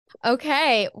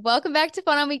Okay, welcome back to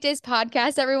Fun on Weekdays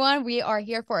podcast, everyone. We are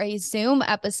here for a Zoom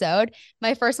episode,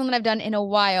 my first one that I've done in a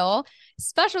while.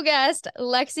 Special guest,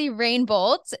 Lexie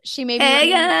Rainbolt. She may be Hey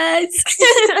running, guys.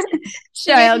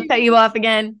 she Sorry, may I'll be, cut you off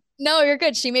again. no, you're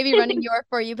good. She may be running your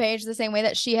For You page the same way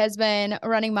that she has been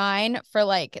running mine for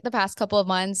like the past couple of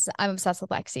months. I'm obsessed with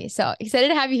Lexie. So excited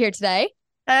to have you here today.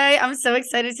 Hey, I'm so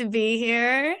excited to be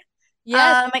here.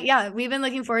 Yes, Yeah, we've been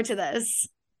looking forward to this.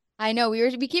 I know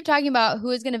we keep talking about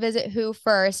who is going to visit who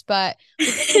first, but we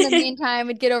figured in the meantime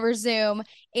we'd get over Zoom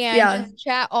and Yeah. just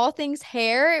chat all things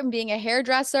hair and being a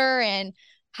hairdresser and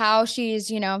how she's,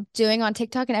 doing on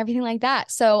TikTok and everything like that.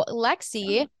 So,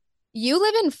 Lexie, you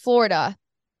live in Florida.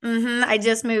 I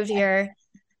just moved here.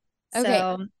 Okay.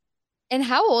 So And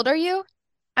how old are you?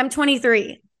 I'm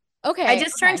 23. I Okay,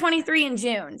 just turned okay. 23 in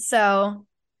June. So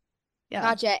yeah.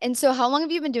 Gotcha. And so how long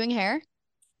have you been doing hair?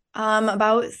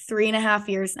 About 3.5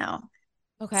 years now.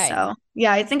 Okay. So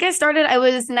yeah, I think I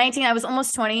was 19. I was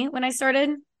almost 20 when I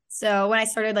started. So when I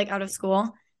started like out of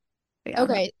school. But yeah.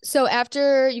 Okay. So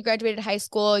after you graduated high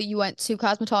school, you went to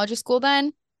cosmetology school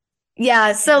then?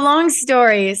 Yeah, so long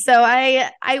story. So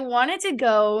I wanted to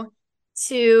go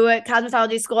to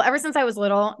cosmetology school ever since I was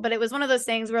little, but it was one of those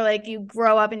things where like you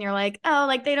grow up and you're like, oh,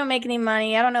 like they don't make any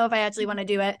money. I don't know if I actually want to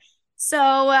do it.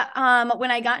 So when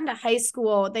I got into high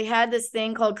school, they had this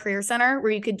thing called Career Center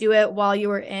where you could do it while you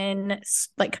were in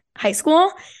like high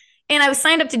school. And I was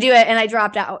signed up to do it and I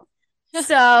dropped out.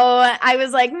 So I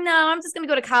was like, no, I'm just gonna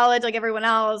go to college like everyone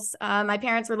else. My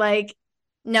parents were like,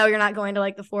 no, you're not going to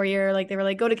like the 4 year. Like they were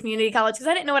like, go to community college because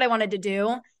I didn't know what I wanted to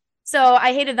do. So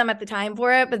I hated them at the time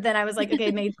for it. But then I was like,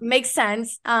 okay, makes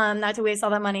sense not to waste all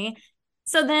that money.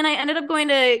 So then I ended up going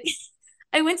to,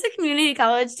 I went to community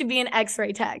college to be an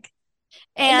x-ray tech.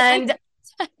 And And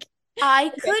I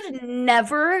okay. could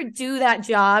never do that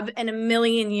job in a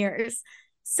million years.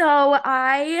 So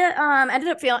I ended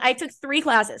up failing. I took 3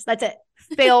 classes. That's it.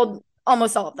 Failed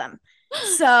almost all of them.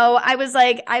 So I was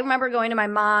like, I remember going to my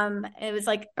mom. It was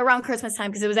like around Christmas time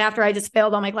because it was after I just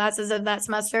failed all my classes of that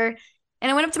semester.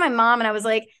 And I went up to my mom and I was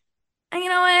like, you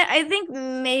know what? I think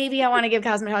maybe I want to give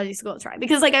cosmetology school a try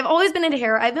because like I've always been into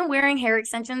hair. I've been wearing hair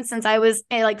extensions since I was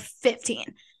like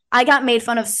 15. I got made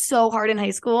fun of so hard in high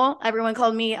school. Everyone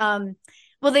called me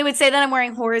well they would say that I'm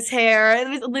wearing horse hair.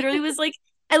 It was like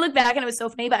I look back and it was so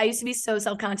funny, but I used to be so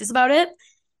self-conscious about it.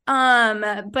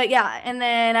 But yeah, and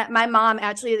then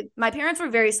my parents were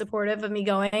very supportive of me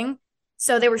going.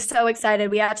 So they were so excited.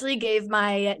 We actually gave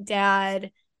my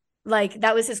dad like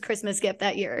that was his Christmas gift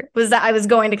that year was that I was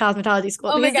going to cosmetology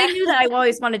school Oh my because they God. knew that I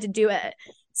always wanted to do it.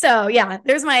 So yeah,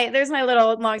 there's my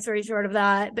little long story short of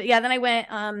that. But yeah, then I went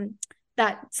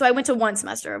I went to one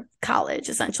semester of college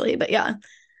essentially. But yeah,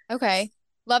 Okay.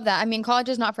 Love that. I mean, college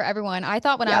is not for everyone. I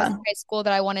thought when I was in yeah. high school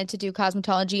that I wanted to do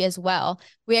cosmetology as well.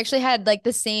 We actually had like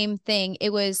the same thing.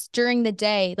 It was during the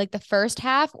day, like the first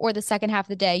half or the second half of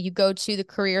the day, you go to the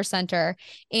career center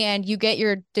and you get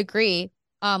your degree,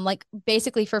 like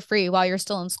basically for free while you're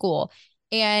still in school.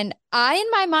 And I, in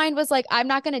my mind, was like, I'm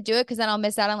not going to do it because then I'll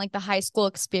miss out on like the high school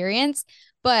experience.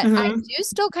 But I Hmm. do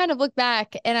still kind of look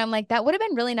back and I'm like, that would have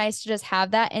been really nice to just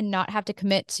have that and not have to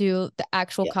commit to the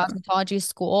actual Yeah, cosmetology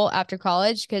school after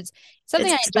college because it's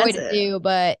something it's I enjoy to expensive. do.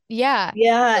 But yeah.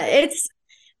 Yeah, it's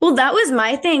well, that was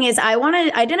my thing is I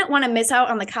didn't want to miss out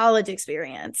on the college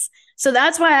experience. So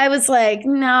that's why I was like,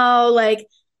 no, like,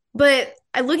 but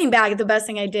looking back, the best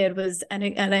thing I did was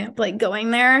ending up like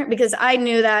going there because I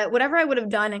knew that whatever I would have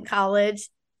done in college,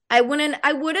 I would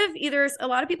have either, a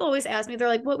lot of people always ask me, they're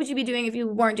like, what would you be doing if you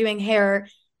weren't doing hair?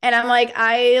 And I'm like,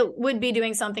 I would be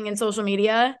doing something in social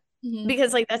media Mhm.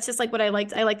 because like that's just like what I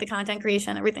liked. I like the content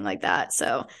creation, everything like that.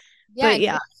 So, Yeah. but And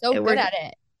yeah, you're so it good worked. at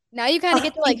it. Now you kind of Oh,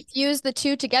 get to like fuse the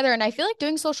two together. And I feel like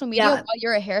doing social media yeah. while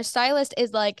you're a hairstylist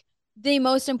is like the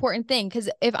most important thing. Because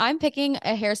if I'm picking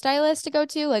a hairstylist to go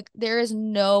to, like there is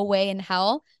no way in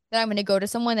hell that I'm going to go to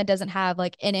someone that doesn't have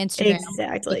like an Instagram with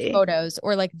Exactly. photos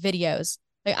or like videos.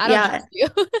 Like I don't Yeah, trust you.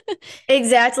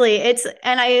 exactly.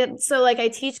 I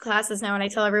teach classes now and I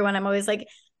tell everyone I'm always like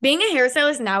being a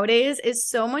hairstylist nowadays is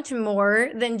so much more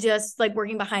than just like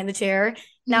working behind the chair.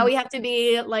 Now Mhm. we have to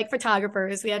be like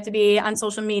photographers. We have to be on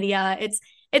social media. It's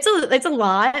a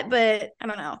lot, but I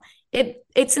don't know.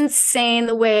 It's insane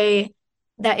the way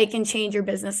that it can change your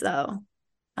business though.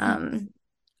 Um,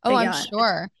 Oh, but I'm yeah,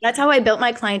 sure. that's how I built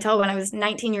my clientele when I was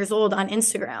 19 years old on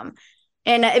Instagram.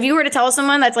 And if you were to tell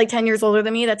someone that's like 10 years older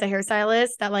than me, that's a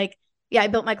hairstylist, that like, yeah, I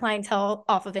built my clientele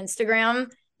off of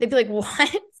Instagram, they'd be like,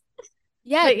 what?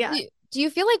 Yeah. But yeah, Do you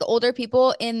feel like older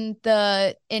people in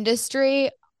the industry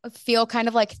feel kind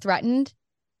of like threatened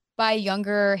by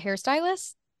younger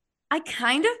hairstylists? I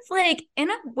kind of like, in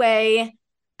a way,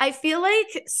 I feel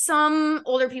like some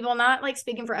older people, not like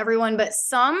speaking for everyone, but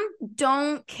some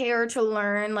don't care to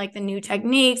learn like the new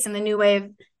techniques and the new way of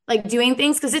like doing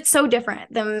things because it's so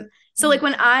different than so Mhm. like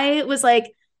when I was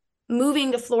like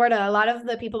moving to Florida, a lot of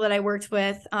the people that I worked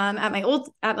with at my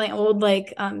old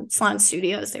like salon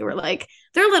studios, they were like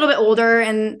they're a little bit older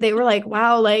and they were like,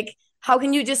 wow, like how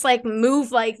can you just like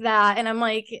move like that? And I'm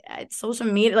like, it's social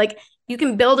media, like you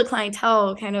can build a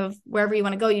clientele kind of wherever you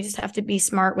want to go. You just have to be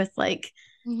smart with like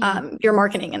Mhm. your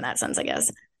marketing in that sense, I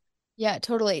guess. Yeah,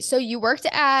 totally. So you worked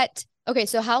at, okay,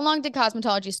 so how long did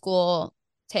cosmetology school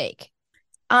take?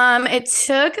 It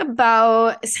took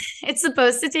about it's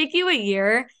supposed to take you a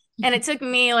year, and it took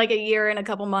me like a year and a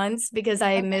couple months because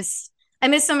Okay. I missed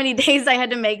so many days I had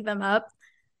to make them up.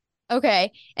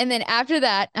 Okay. And then after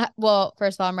that, well,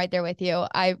 first of all, I'm right there with you.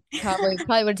 I probably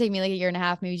would take me like a year and a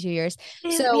half, maybe 2 years.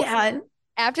 So Yeah.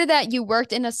 after that, you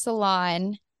worked in a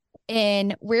salon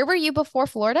in where were you before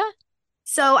Florida?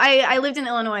 So I lived in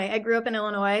Illinois. I grew up in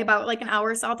Illinois, about like an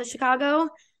hour south of Chicago.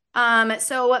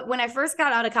 So when I first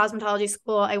got out of cosmetology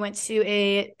school, I went to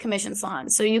a commission salon.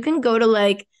 So you can go to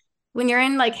like when you're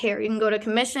in like hair, you can go to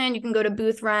commission, you can go to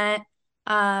booth rent,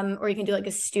 or you can do like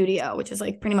a studio, which is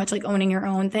like pretty much like owning your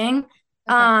own thing.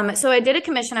 Okay. So I did a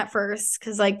commission at first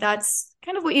because like that's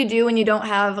kind of what you do when you don't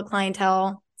have a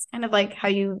clientele. It's kind of like how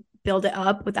you build it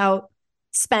up without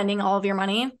spending all of your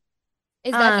money.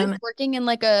 Is that just Um, working in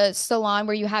like a salon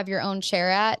where you have your own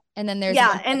chair at, and then there's a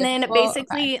Yeah, bunch of and other then people? Okay.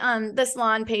 basically the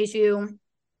salon pays you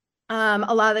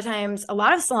a lot of the times a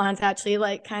lot of salons actually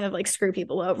like kind of like screw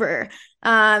people over.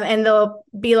 And they'll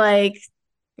be like,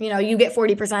 you know, you get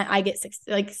 40%, I get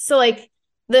 60 like so like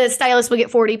the stylist will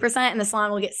get 40% and the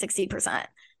salon will get 60%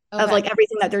 of Okay. like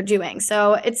everything that they're doing.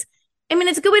 So it's I mean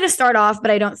it's a good way to start off,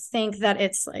 but I don't think that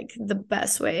it's like the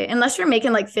best way unless you're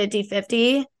making like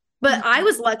 50-50. But I Mhm.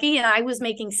 was lucky and I was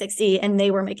making 60 and they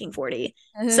were making 40.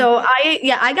 So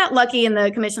I got lucky in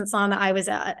the commission salon that I was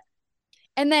at.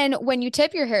 And then when you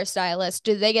tip your hairstylist,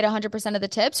 do they get 100% of the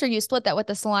tips or you split that with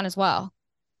the salon as well?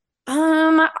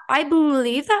 I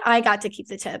believe that I got to keep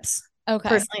the tips Okay.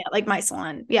 personally at like my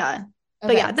salon. Yeah.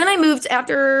 But Okay. yeah, then I moved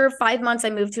after 5 months, I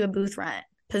moved to a booth rent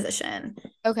position.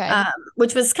 Okay.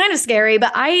 Which was kind of scary,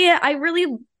 but I really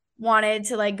wanted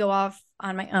to like go off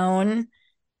on my own.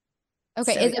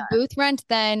 Okay. So Is yeah. it booth rent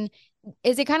then?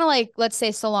 Is it kind of like, let's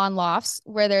say, salon lofts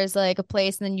where there's like a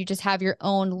place and then you just have your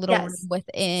own little room Yes.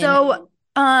 within?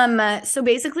 So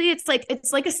basically it's like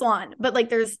a salon, but like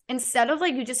there's instead of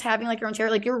like you just having like your own chair,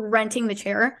 like you're renting the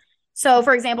chair. So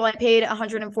for example, I paid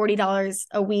 $140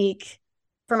 a week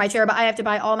for my chair, but I have to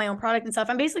buy all my own product and stuff.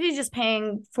 I'm basically just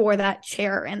paying for that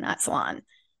chair in that salon.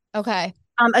 Okay.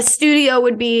 A studio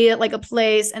would be like a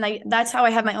place, and I that's how I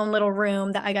have my own little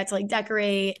room that I got to like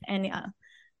decorate and yeah.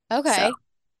 So Okay.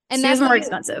 And studio's that's what more you,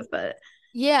 expensive, but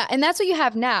yeah. And that's what you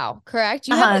have now, correct?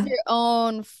 You have like uh-huh. your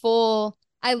own full,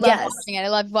 I love Yes. watching it. I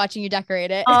love watching you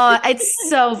decorate it. Oh, it's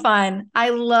so fun. I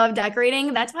love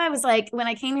decorating. That's why I was like, when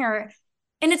I came here,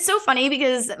 and it's so funny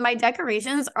because my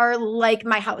decorations are like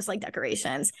my house like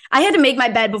decorations. I had to make my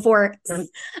bed before.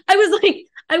 I was like,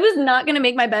 I was not gonna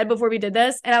make my bed before we did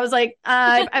this, and I was like,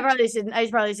 I probably shouldn't. I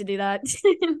probably should do that.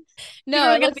 People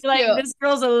No, are it gonna looks be like, cute. this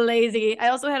girl's a lazy. I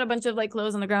also had a bunch of like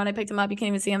clothes on the ground. I picked them up. You can't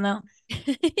even see them though.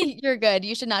 You're good.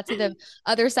 You should not see the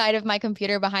other side of my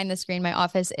computer behind the screen. My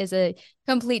office is a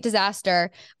complete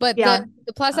disaster. But the Yeah,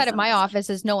 the plus side of awesome. my office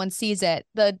is no one sees it.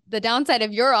 The downside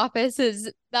of your office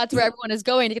is that's where everyone is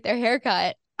going to get their hair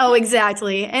cut. Oh,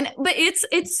 exactly. And but it's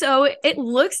so it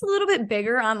looks a little bit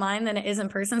bigger online than it is in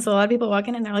person. So a lot of people walk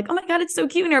in and they're like, "Oh my God, it's so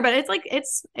cute in here," but it's like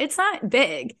it's not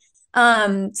big.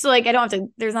 So like I don't have to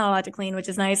there's not a lot to clean, which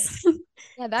is nice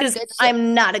Yeah, that's because good. So,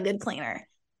 I'm not a good cleaner.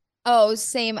 oh,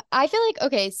 same. I feel like,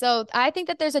 okay, so I think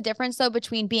that there's a difference though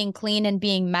between being clean and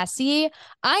being messy.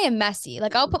 I am messy.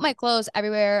 Like I'll put my clothes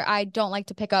everywhere. I don't like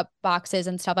to pick up boxes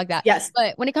and stuff like that. Yes.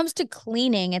 But when it comes to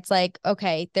cleaning, it's like,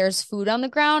 okay, there's food on the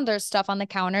ground, there's stuff on the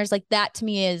counters. Like that to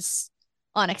me is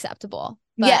unacceptable.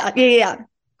 But Yeah.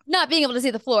 not being able to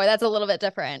see the floor, that's a little bit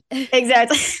different.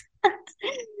 Exactly.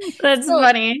 That's So,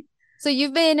 funny. so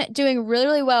you've been doing really,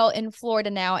 really well in Florida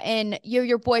now, and you're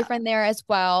your boyfriend there as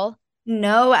well.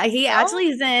 No, he No? actually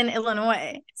is in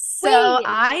Illinois. So Wait.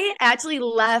 I actually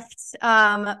left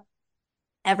Oh,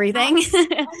 everything.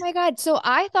 oh my God. So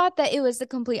I thought that it was the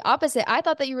complete opposite. I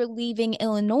thought that you were leaving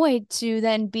Illinois to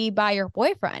then be by your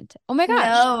boyfriend. Oh my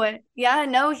gosh. No, yeah,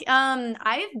 no.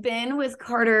 I've been with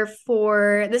Carter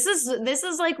for this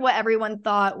is like what everyone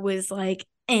thought was like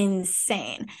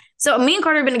insane. So me and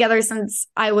Carter have been together since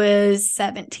I was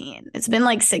 17. It's been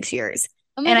like 6 years.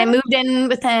 Oh my And I gosh. moved in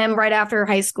with him right after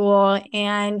high school.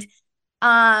 And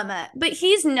But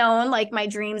he's known like my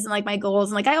dreams and like my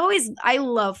goals. And like I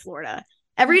love Florida.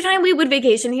 Every time we would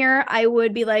vacation here, I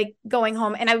would be like going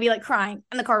home and I would be like crying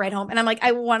in the car ride home. And I'm like,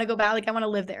 I want to go back. Like I want to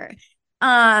live there.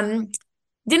 Um,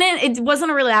 didn't it wasn't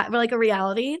a really like a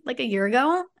reality like a year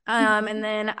ago. And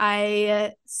then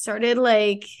I started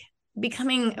like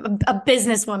becoming a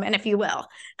businesswoman, if you will.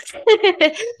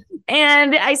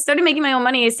 And I started making my own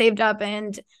money. I saved up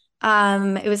and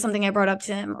it was something I brought up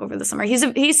to him over the summer.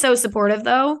 He's so supportive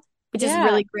though, which is Yeah.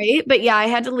 really great. But yeah, I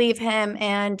had to leave him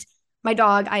and my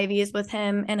dog Ivy is with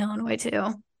him in Illinois too.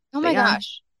 Oh But my yeah.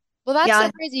 gosh. Well, that's so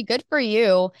Yeah. crazy. Good for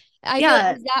you. I feel like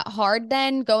Yeah. is that hard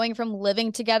then going from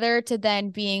living together to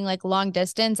then being like long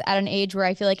distance at an age where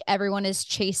I feel like everyone is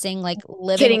chasing like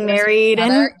living Getting with married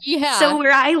together? and Yeah. so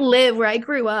where I live, where I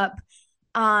grew up,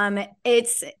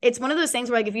 it's one of those things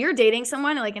where like if you're dating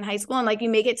someone like in high school and like you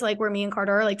make it to like where me and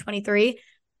Carter are like 23,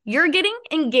 you're getting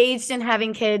engaged and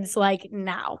having kids like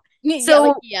now. Yeah, like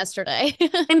So yesterday.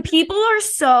 and people are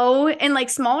so in like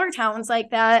smaller towns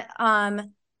like that.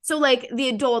 So like the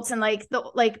adults and like the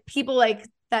like people like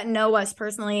that know us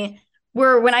personally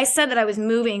were when I said that I was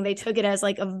moving, they took it as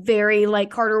like a very like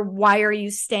Carter, why are you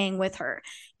staying with her?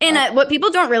 And Oh. what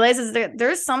people don't realize is that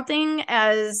there's something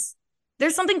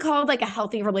called like a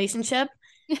healthy relationship.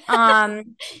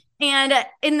 Um, and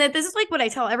that this is like what I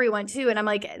tell everyone too. And I'm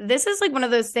like, this is like one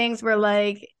of those things where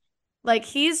like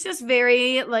he's just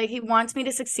very like he wants me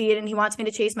to succeed and he wants me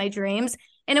to chase my dreams.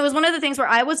 And it was one of the things where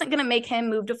I wasn't gonna make him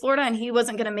move to Florida and he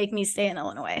wasn't gonna make me stay in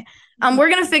Illinois. We're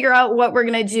gonna figure out what we're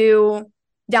gonna do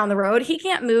down the road. He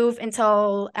can't move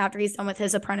until after he's done with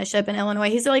his apprenticeship in Illinois.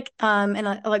 He's like an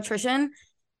electrician.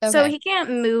 So Okay. he can't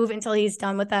move until he's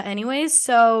done with that anyways.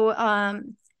 So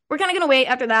we're kind of gonna wait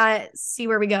after that, see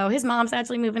where we go. His mom's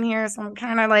actually moving here, so Oh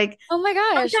my I'm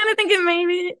gosh. kind of thinking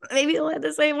maybe he'll head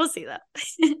this way. We'll see that.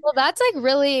 Well, that's like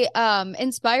really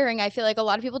inspiring. I feel like a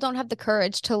lot of people don't have the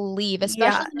courage to leave,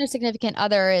 especially Yeah. when their significant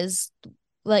other is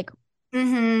like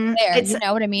there. It's You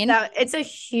know what I mean? that it's a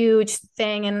huge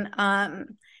thing. And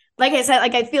like I said,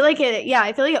 like I feel like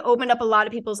I feel like it opened up a lot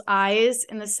of people's eyes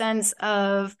in the sense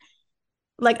of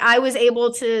like I was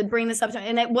able to bring this up to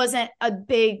and it wasn't a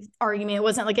big argument. It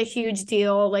wasn't like a huge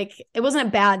deal. Like it wasn't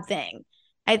a bad thing.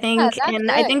 I Yeah, think, that's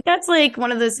and I good. think that's like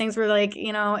one of those things where like,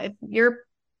 you know, if your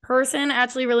person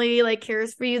actually really like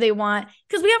cares for you, they want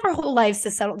because we have our whole lives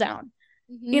to settle down,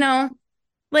 you Hmm. know?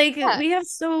 Like Yeah.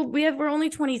 we're only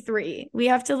 23. We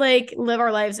have to like live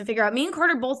our lives and figure out. Me and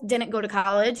Carter both didn't go to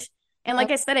college. And like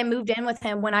Yep. I said, I moved in with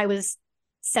him when I was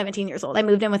 17 years old. I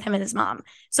moved in with him and his mom.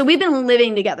 So we've been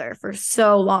living together for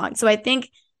so long. So I think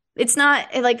it's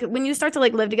not like when you start to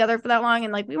like live together for that long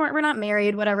and like we're not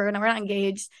married, whatever, and we're not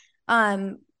engaged.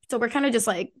 Um, so we're kind of just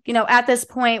like, you know, at this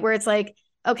point where it's like,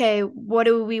 okay, what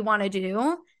do we want to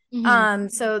do? Hmm.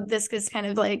 So this is kind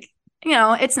of like you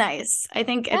know, it's nice. I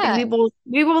think Yeah. we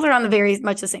both are on the very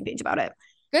much the same page about it.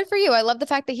 Good for you. I love the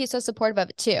fact that he's so supportive of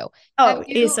it too. Have Oh,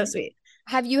 he's you so sweet.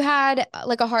 have you had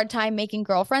like a hard time making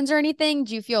girlfriends or anything?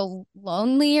 Do you feel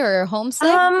lonely or homesick?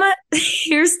 Um,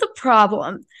 here's the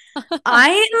problem.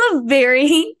 I am a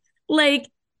very like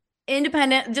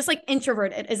independent, just like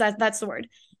introverted, is that's the word.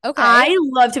 Okay. I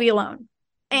love to be alone.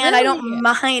 And I Really? don't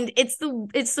mind. It's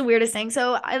the weirdest thing.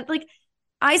 So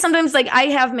I sometimes like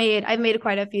I've made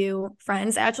quite a few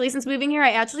friends actually since moving here.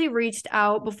 I actually reached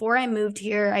out before I moved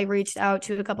here. I reached out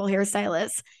to a couple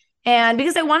hairstylists. And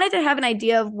because I wanted to have an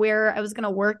idea of where I was going to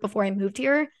work before I moved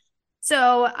here.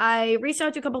 So I reached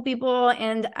out to a couple people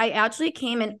and I actually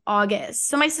came in August.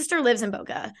 So my sister lives in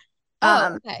Boca.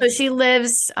 Oh, okay. So she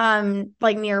lives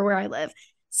like near where I live.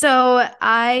 So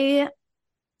I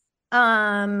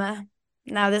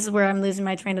now this is where I'm losing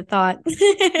my train of thought.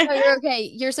 No, you're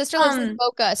okay. Your sister lives in um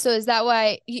Boca, so is that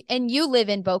why and you live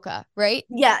in Boca, right?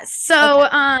 Yes. Okay.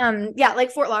 So yeah,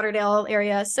 like Fort Lauderdale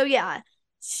area. So yeah.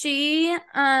 She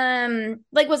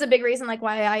like was a big reason like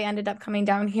why I ended up coming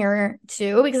down here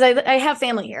too because I have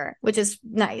family here, which is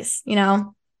nice, you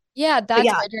know. Yeah, But that's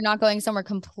yeah. good. You're not going somewhere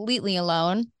completely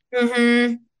alone.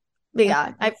 Mm-hmm. But yeah,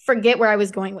 Okay. I forget where I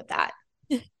was going with that.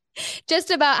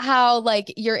 Just about how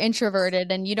like you're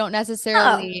introverted and you don't Oh,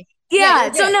 necessarily. Yeah, you're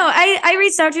yeah. So good. no, I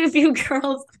reached out to a few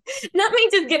girls. Not me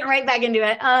just getting right back into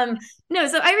it. No,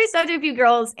 so I reached out to a few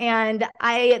girls and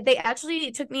I they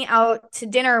actually took me out to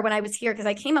dinner when I was here because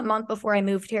I came a month before I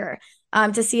moved here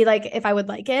to see like if I would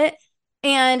like it.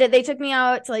 And they took me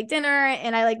out to like dinner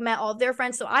and I like met all of their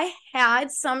friends. So I had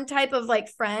some type of like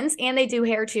friends and they do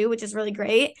hair too, which is really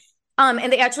great.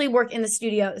 And they actually work in the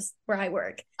studios where I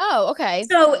work. Oh, okay.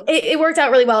 So it worked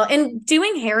out really well. And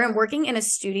doing hair and working in a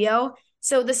studio.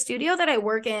 So the studio that I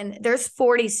work in, there's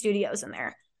 40 studios in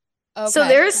there. So Okay.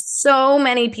 there's so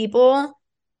many people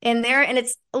in there, and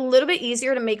it's a little bit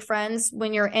easier to make friends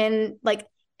when you're in like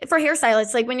for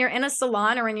hairstylists, like when you're in a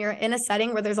salon or when you're in a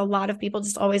setting where there's a lot of people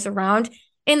just always around.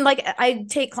 And like I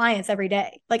take clients every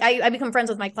day. Like I become friends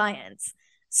with my clients.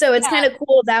 So it's kind Yeah. of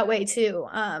cool that way too.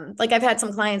 Like I've had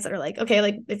some clients that are like, okay,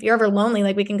 like if you're ever lonely,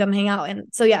 like we can come hang out. And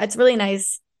so yeah, it's really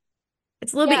nice.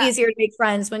 It's a little bit Yeah. easier to make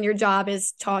friends when your job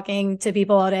is talking to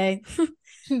people all day.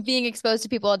 Being exposed to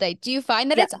people all day. Do you find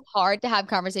that Yeah. it's hard to have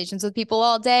conversations with people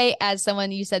all day as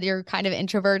someone you said you're kind of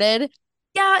introverted?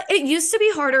 Yeah, it used to be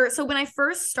harder. So when I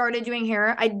first started doing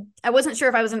hair, I wasn't sure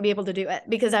if I was going to be able to do it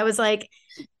because I was like,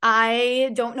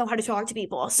 I don't know how to talk to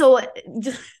people. So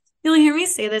you'll hear me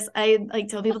say this. I like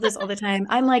tell people this all the time.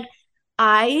 I'm like,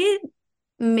 I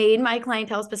made my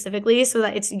clientele specifically so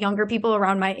that it's younger people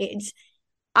around my age.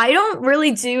 I don't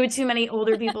really do too many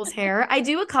older people's hair. I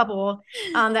do a couple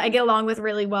that I get along with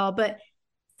really well, but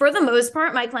for the most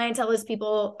part, my clientele is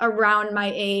people around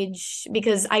my age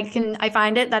because I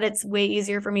find it that it's way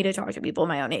easier for me to talk to people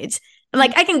my own age. And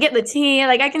like I can get the tea,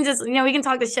 like I can just, we can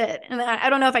talk the shit. And I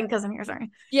don't know if I can cuss on here, sorry.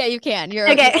 Yeah, you can. You're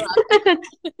Okay.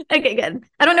 Okay, good.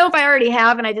 I don't know if I already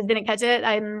have and I just didn't catch it.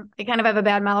 I kind of have a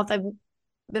bad mouth. I've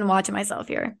been watching myself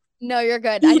here. No, you're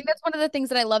good. I think that's one of the things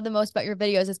that I love the most about your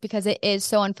videos is because it is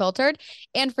so unfiltered.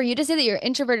 And for you to say that you're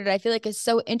introverted, I feel like is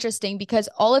so interesting because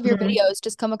all of your Mhm. videos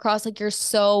just come across like you're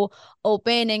so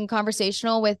open and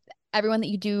conversational with everyone that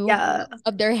you do Yeah.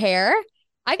 of their hair.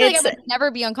 I feel like I It's would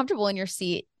never be uncomfortable in your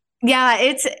seat. Yeah,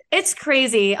 it's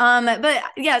crazy. But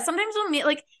yeah, sometimes we'll meet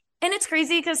like and it's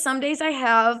crazy because some days I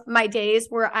have my days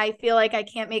where I feel like I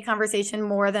can't make conversation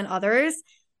more than others.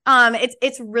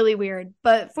 It's really weird.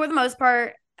 But for the most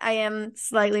part, I am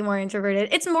slightly more introverted.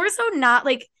 It's more so not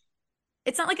like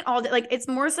it's not like an all day like it's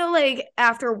more so like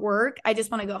after work, I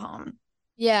just want to go home.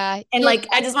 Yeah. And Yeah. like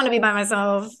I just want to be by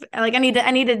myself. Like I need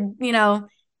to,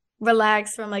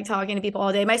 relax from like talking to people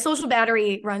all day. My social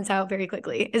battery runs out very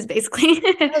quickly, is basically.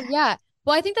 Oh, yeah.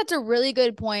 Well, I think that's a really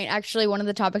good point. Actually, one of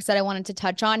the topics that I wanted to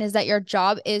touch on is that your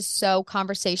job is so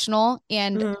conversational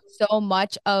and Mhm. so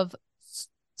much of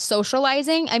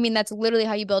socializing. I mean, that's literally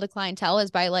how you build a clientele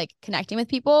is by like connecting with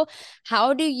people.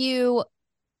 How do you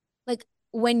like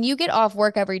when you get off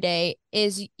work every day,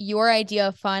 is your idea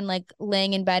of fun like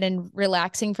laying in bed and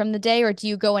relaxing from the day, or do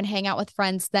you go and hang out with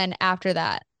friends then after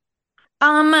that?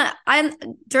 I'm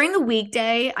during the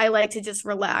weekday, I like to just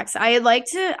relax.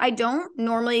 I don't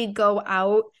normally go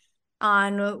out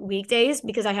on weekdays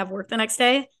because I have work the next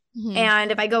day. Mhm.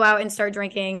 And if I go out and start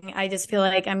drinking, I just feel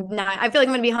like I feel like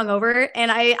I'm gonna be hungover.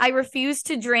 And I refuse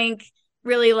to drink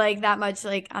really like that much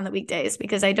like on the weekdays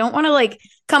because I don't want to like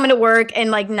come into work and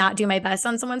like not do my best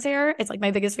on someone's hair. It's like my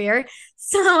biggest fear.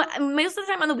 So most of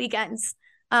the time on the weekends,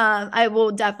 I will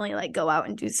definitely like go out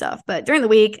and do stuff. But during the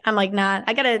week, I'm like, not.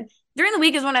 I gotta during the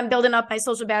week is when I'm building up my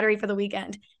social battery for the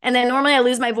weekend. And then normally I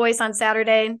lose my voice on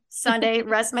Saturday, Sunday,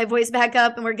 rest my voice back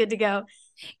up, and we're good to go.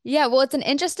 Yeah, well, it's an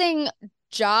interesting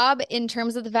job in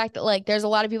terms of the fact that like there's a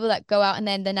lot of people that go out and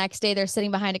then the next day they're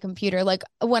sitting behind a computer. Like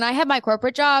when I had my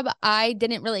corporate job, I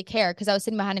didn't really care because I was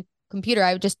sitting behind a computer.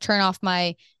 I would just turn off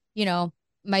my, you know,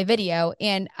 my video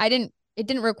and it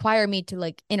didn't require me to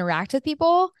like interact with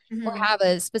people or Mm-hmm. have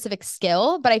a specific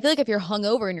skill. But I feel like if you're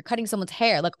hungover and you're cutting someone's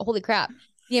hair, like holy crap,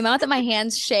 the amount that my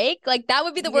hands shake, like that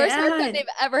would be the worst haircut Yeah. they've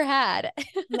ever had.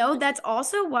 No, that's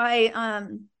also why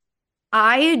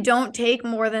I don't take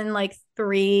more than like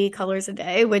 3 colors a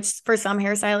day, which for some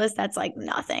hairstylists, that's like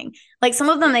nothing. Like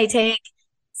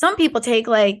some people take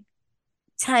like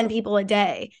 10 people a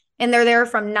day and they're there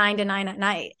from 9 to 9 at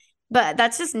night. But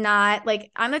that's just not like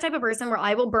I'm the type of person where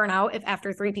I will burn out if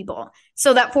after 3 people.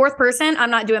 So that fourth person,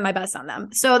 I'm not doing my best on them.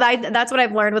 So that's what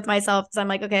I've learned with myself is I'm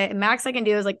like, okay, max I can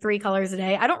do is like 3 colors a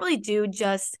day. I don't really do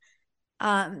just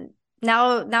um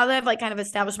now that I've like kind of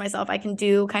established myself, I can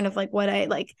do kind of like what I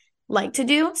like to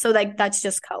do. So like that's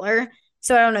just color.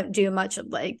 So I don't do much of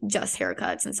like just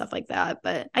haircuts and stuff like that.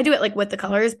 But I do it like with the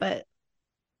colors, but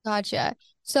Gotcha.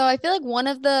 So I feel like one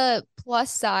of the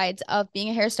plus sides of being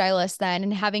a hairstylist then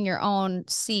and having your own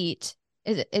seat,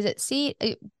 is it seat?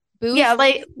 yeah, Booth?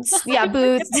 like yeah, I forget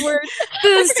booth, the word. I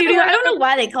booth forget the studio. word I don't I'm know looking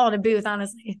why for. they call it a booth,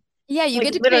 honestly. Yeah, you Like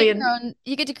get to create literally, your own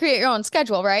you get to create your own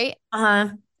schedule, right?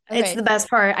 it's Okay. the best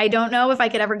part. I don't know if I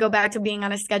could ever go back to being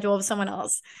on a schedule of someone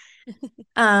else.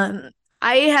 Um,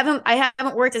 I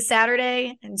haven't worked a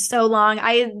Saturday in so long.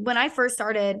 I when I first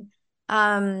started,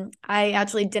 I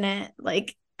actually didn't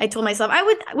like I told myself I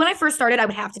would when I first started, I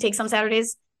would have to take some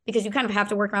Saturdays because you kind of have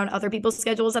to work around other people's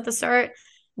schedules at the start.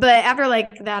 But after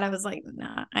like that, I was like,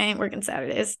 nah, I ain't working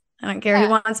Saturdays. I don't care who Yeah.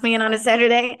 wants me in on a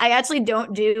Saturday. I actually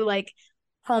don't do like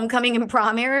homecoming and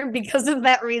prom here because of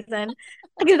that reason.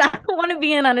 because I don't want to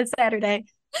be in on a Saturday.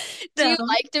 Do you So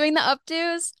like doing the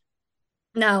updos?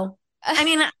 no. I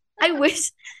mean, I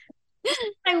wish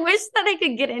I wish that I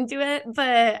could get into it,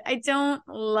 but I don't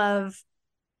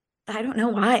know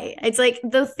why. It's like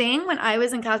the thing when I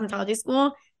was in cosmetology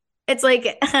school, it's like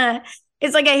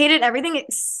it's like I hated everything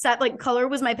except like color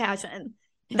was my passion.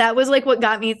 That was like what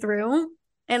got me through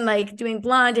and like doing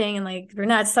blonding and like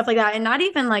brunette stuff like that. And not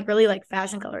even like really like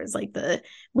fashion colors, like the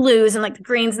blues and like the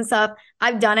greens and stuff.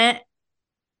 I've done it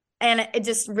and it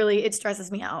just really it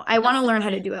stresses me out. I want to learn how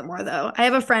to do it more though. I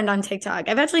have a friend on TikTok.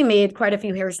 I've actually made quite a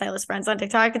few hairstylist friends on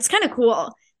TikTok. It's kind of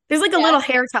cool. There's like a Yeah. little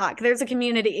hair talk. There's a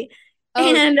community. Oh,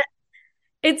 And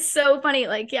it's so funny.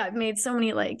 Like, yeah, I've made so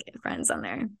many like friends on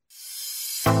there.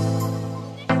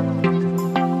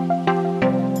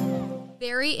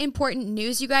 very important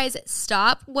news, you guys.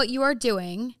 Stop what you are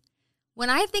doing. When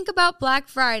I think about Black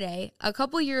Friday, a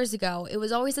couple years ago, it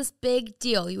was always this big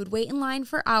deal. You would wait in line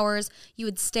for hours, you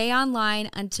would stay online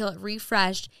until it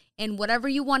refreshed, and whatever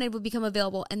you wanted would become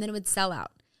available, and then it would sell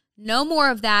out. No more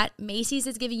of that. Macy's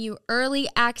is giving you early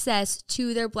access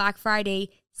to their Black Friday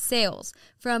sales.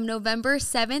 From November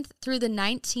 7th through the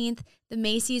 19th, the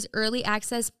Macy's Early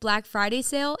Access Black Friday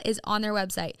sale is on their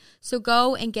website. So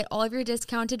go and get all of your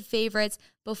discounted favorites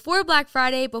before Black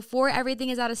Friday, before everything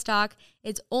is out of stock.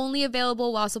 It's only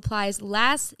available while supplies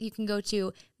last. You can go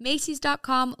to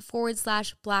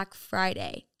Macy's.com/Black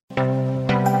Friday.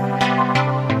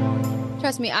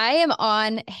 Trust me, I am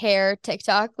on hair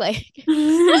TikTok, like to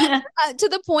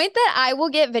the point that I will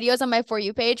get videos on my For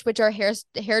You page, which are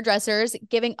hairdressers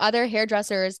giving other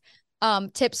hairdressers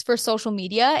tips for social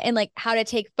media and like how to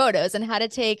take photos and how to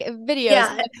take videos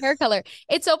Yeah. of hair color.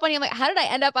 It's so funny. I'm like, how did I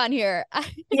end up on here?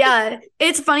 Yeah.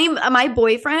 It's funny. My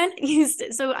boyfriend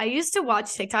so I used to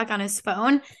watch TikTok on his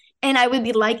phone and I would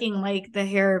be liking like the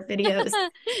hair videos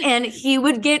and he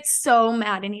would get so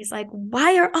mad and he's like,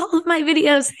 why are all of my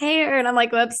videos hair? And I'm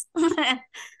like, whoops,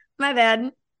 my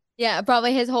bad. Yeah,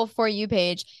 probably his whole For You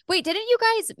page. Wait, didn't you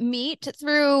guys meet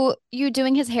through you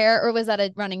doing his hair or was that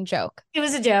a running joke? It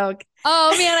was a joke.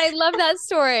 Oh man, I love that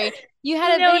story. You You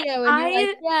had a know, video and you're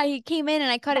like, I yeah, he came in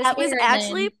and I cut his that was hair and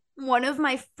actually then one of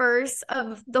my first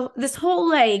of this whole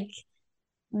like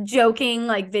joking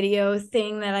like video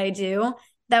thing that I do.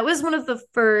 That was one of the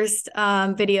first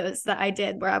videos that I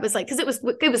did where I was like, because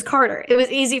it was Carter. It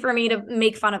was easy for me to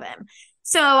make fun of him.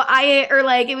 So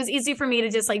it was easy for me to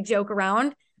just like joke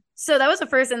around. So that was the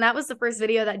first, and that was the first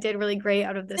video that did really great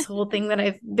out of this whole thing that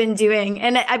I've been doing.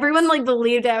 And everyone like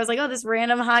believed it. I was like, oh, this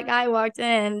random hot guy walked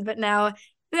in. But now,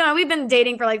 we've been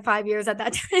dating for like 5 years at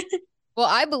that time. well,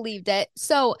 I believed it.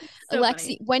 So, So Lexie,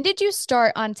 funny. when did you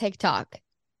start on TikTok?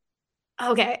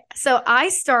 Okay. So I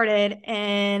started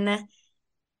in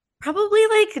probably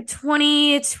like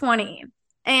 2020.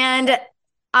 And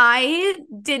I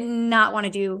did not want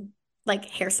to do like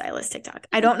hairstylist TikTok.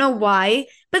 I don't know why,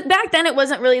 but back then it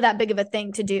wasn't really that big of a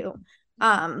thing to do.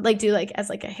 Like do like as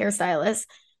like a hairstylist.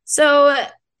 So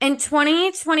in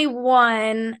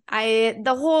 2021,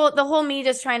 the whole me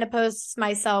just trying to post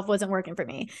myself wasn't working for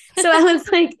me. So I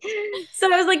was like,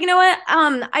 you know what?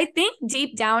 I think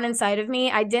deep down inside of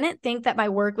me, I didn't think that my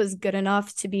work was good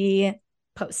enough to be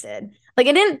posted. Like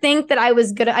I didn't think that I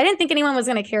was good. I didn't think anyone was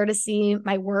going to care to see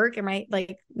my work and my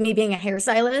like me being a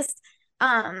hairstylist.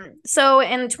 So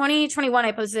in 2021,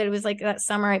 I posted, it was like that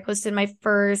summer, I posted my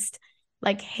first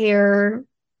like hair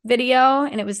video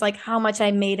and it was like how much I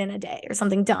made in a day or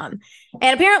something dumb.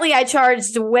 And apparently I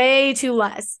charged way too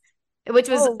less, which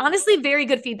was Oh, honestly very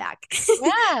good feedback.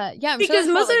 yeah. Yeah, I'm sure Because that's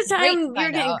most probably of the great to time you're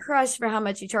find getting out. crushed for how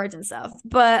much you charge and stuff.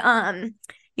 But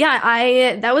yeah,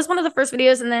 I that was one of the first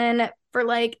videos. And then for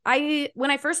like when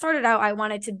I first started out,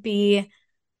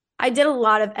 I did a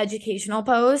lot of educational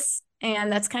posts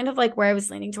and that's kind of like where I was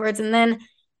leaning towards. And then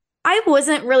I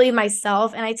wasn't really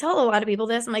myself. And I tell a lot of people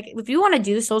this. I'm like, if you want to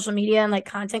do social media and like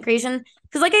content creation,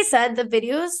 because like I said, the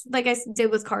videos like I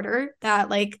did with Carter, that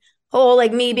like whole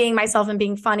like me being myself and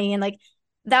being funny. And like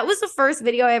that was the first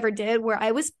video I ever did where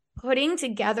I was putting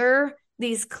together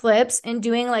these clips and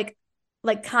doing like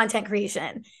content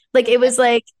creation. Like it was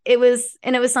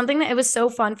something that it was so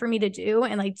fun for me to do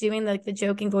and like doing like the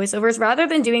joking voiceovers rather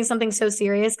than doing something so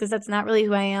serious because that's not really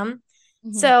who I am.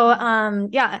 Mhm. So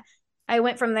yeah, I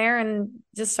went from there and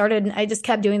I just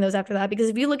kept doing those after that because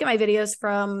if you look at my videos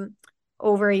from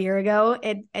over a year ago,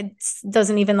 it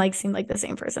doesn't even like seem like the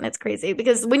same person. It's crazy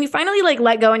because when you finally like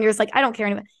let go and you're just like, I don't care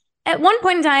anymore. At one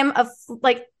point in time,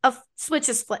 a switch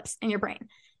just flips in your brain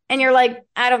and you're like,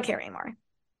 I don't care anymore.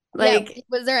 Yeah. Like,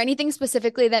 Was there anything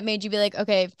specifically that made you be like,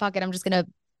 okay, fuck it, I'm just gonna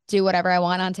do whatever I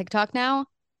want on TikTok now?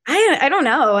 I don't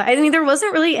know. I mean, there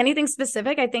wasn't really anything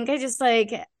specific. I think I just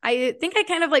like I think I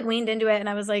kind of like leaned into it and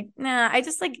I was like, nah, I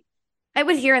just like I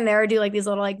would here and there do like these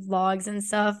little like vlogs and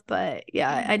stuff, but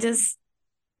yeah,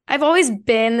 I've always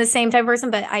been the same type of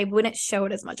person, but I wouldn't show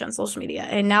it as much on social media.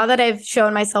 And now that I've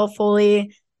shown myself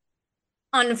fully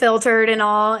unfiltered and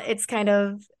all, it's kind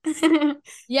of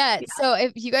Yeah. So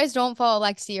if you guys don't follow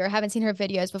Lexi or haven't seen her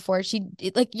videos before,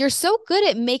 like you're so good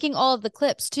at making all of the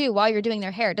clips too while you're doing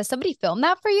their hair. Does somebody film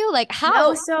that for you? Like no,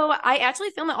 how? so I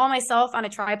actually film it all myself on a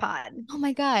tripod. Oh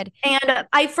my God. And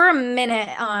I for a minute,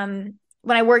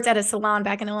 when I worked at a salon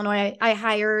back in Illinois, I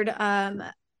hired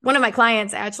one of my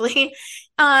clients actually.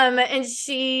 And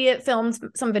she filmed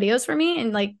some videos for me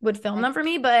and like would film them for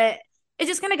me, but it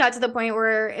just kind of got to the point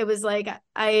where it was like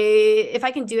if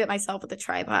I can do it myself with a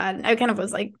tripod, I kind of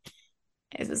was like,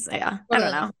 it was yeah, I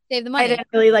don't Totally. know. Save the I money. didn't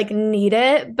really like need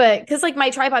it, but because like my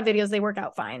tripod videos, they work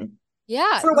out fine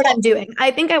Yeah. for what Well, I'm doing.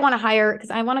 I think I want to hire because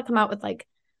I want to come out with like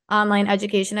online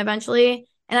education eventually.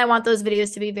 And I want those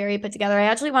videos to be very put together. I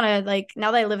actually want to like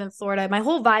now that I live in Florida, my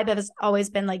whole vibe has always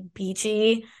been like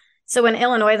beachy. So in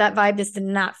Illinois, that vibe just did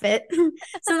not fit.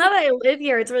 So now that I live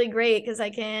here, it's really great because I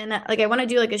can like I want to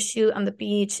do like a shoot on the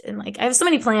beach and like I have so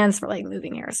many plans for like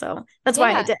moving here. So that's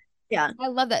why I yeah. did. Yeah. I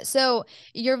love that. So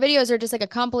your videos are just like a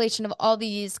compilation of all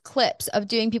these clips of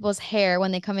doing people's hair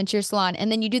when they come into your salon,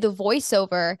 and then you do the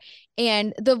voiceover.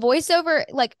 And the voiceover,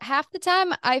 like half the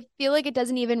time, I feel like it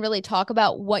doesn't even really talk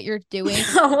about what you're doing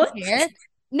with No. your hair.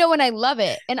 No, and I love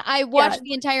it. And I Yeah. watch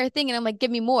the entire thing and I'm like,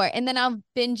 give me more. And then I'll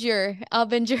binge your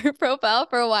profile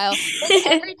for a while. Like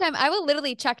every time I will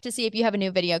literally check to see if you have a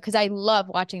new video because I love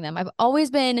watching them. I've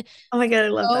always been Oh my God, I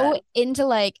love so that. into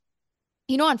like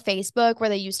on Facebook where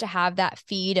they used to have that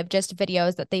feed of just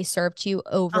videos that they served to you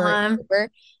over and Um, over.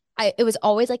 It was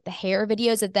always like the hair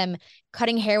videos of them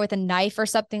cutting hair with a knife or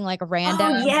something like oh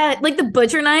random. yeah, like the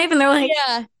butcher knife, and they're like,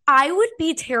 Yeah. I would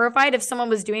be terrified if someone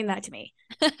was doing that to me.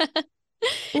 Does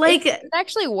Like, it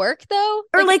actually work though?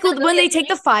 or Like, is like that when really they a take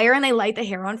the thing? fire and they light the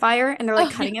hair on fire and they're like Oh,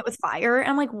 yeah. cutting it with fire. And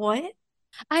I'm like, what?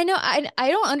 I know. I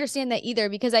don't understand that either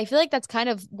because I feel like that's kind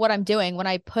of what I'm doing when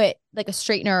I put like a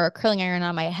straightener or a curling iron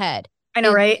on my head I know,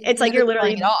 is right? It's like you're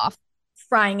literally frying it literally off.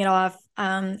 frying it off.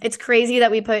 It's crazy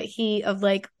that we put heat of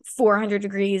like 400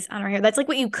 degrees on our hair. That's like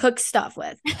what you cook stuff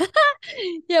with.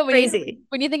 Yeah, Crazy.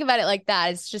 when you think about it like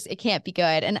that, it's just it can't be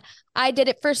good. And I did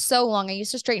it for so long. I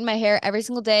used to straighten my hair every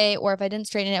single day, or if I didn't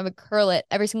straighten it, I would curl it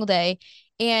every single day.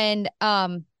 And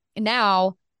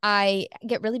now I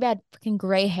get really bad freaking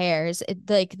gray hairs.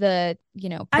 Like I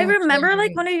premature remember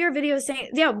like gray. one of your videos saying,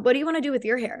 yeah, what do you want to do with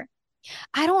your hair?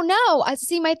 I don't know. I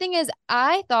see. My thing is,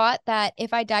 I thought that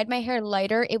if I dyed my hair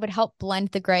lighter, it would help blend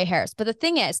the gray hairs. But the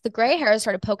thing is, the gray hairs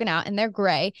started poking out and they're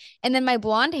gray. And then my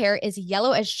blonde hair is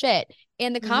yellow as shit.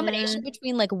 And the combination Mm.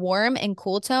 between like warm and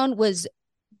cool tone was Is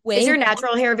way, your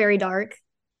natural hair very dark?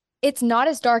 it's not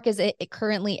as dark as it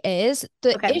currently is.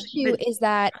 The Okay. issue But is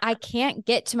that I can't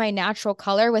get to my natural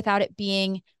color without it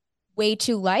being way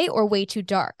too light or way too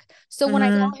dark. So when I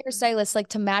got mhm. a hairstylist like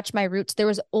to match my roots, there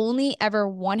was only ever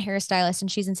one hairstylist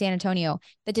and she's in San Antonio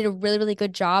that did a really, really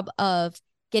good job of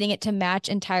getting it to match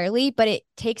entirely. But it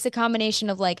takes a combination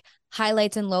of like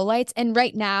highlights and lowlights. And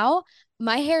right now,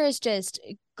 my hair is just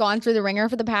gone through the ringer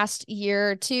for the past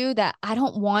year or two that I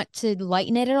don't want to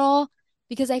lighten it at all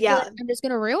because I feel like Yeah. I'm just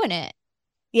gonna ruin it.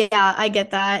 Yeah, I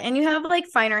get that. And you have like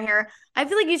finer hair. I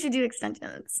feel like you should do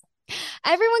extensions.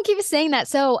 Everyone keeps saying that.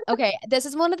 So, okay, this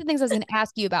is one of the things I was going to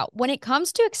ask you about. When it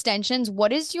comes to extensions,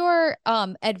 what is your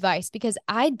advice? Because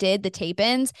I did the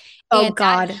tape-ins Oh and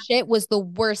that God. shit was the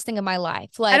worst thing of my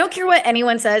life. I Like, don't care what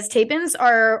anyone says. Tape-ins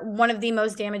are one of the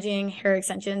most damaging hair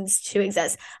extensions to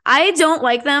exist. I don't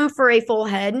like them for a full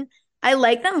head. I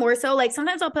like them more so like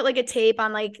sometimes I'll put like a tape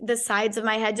on like the sides of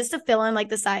my head just to fill in like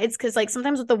the sides because like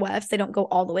sometimes with the wefts they don't go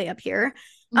all the way up here.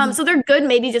 mhm. So they're good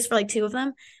maybe just for like two of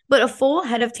them, but a full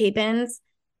head of tape-ins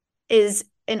is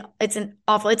an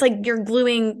awful. It's like you're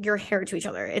gluing your hair to each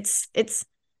other. It's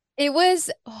It was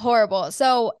horrible.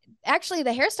 So actually,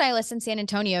 the hairstylist in San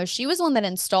Antonio, she was the one that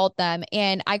installed them,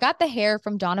 and I got the hair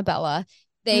from Donna Bella.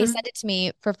 They mhm. sent it to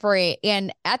me for free.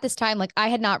 And at this time, like I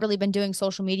had not really been doing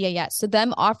social media yet. So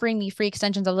them offering me free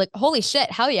extensions, I was like, holy shit,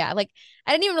 hell yeah. Like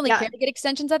I didn't even really Yeah. care to get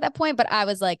extensions at that point, but I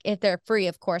was like, if they're free,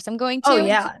 of course I'm going Oh to.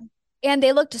 yeah. And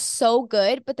they looked so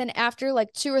good. But then after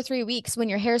like 2 or 3 weeks, when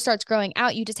your hair starts growing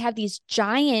out, you just have these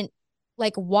giant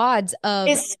like wads of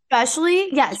Especially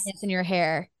yes. in your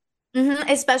hair.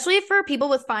 Especially for people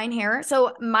with fine hair.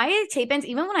 So my tape-ins,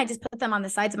 even when I just put them on the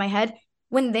sides of my head,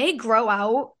 when they grow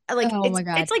out, like Oh my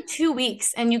God. it's like 2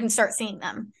 weeks and you can start seeing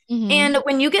them. Hmm. And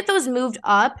when you get those moved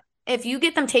up, if you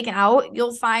get them taken out,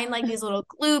 you'll find like these little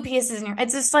glue pieces in your,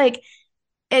 it's just like,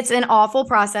 it's an awful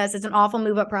process. It's an awful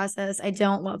move up process. I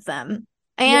don't love them.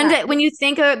 Yeah. And when you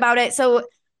think about it, so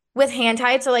with hand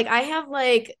tied, so like I have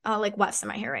like wefts in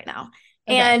my hair right now.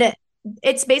 Okay. And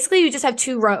it's basically you just have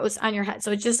two rows on your head.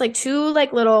 So it's just like two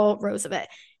like little rows of it.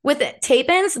 With it,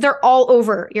 tape-ins, they're all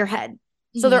over your head.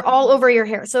 So Hmm. they're all over your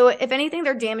hair. So if anything,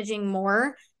 they're damaging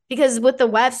more because with the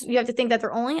wefts, you have to think that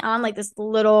they're only on like this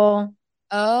little,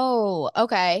 Oh,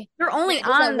 okay. they're Yeah, only just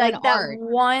that on one like that art.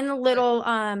 one little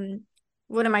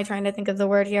what am I trying to think of the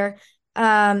word here?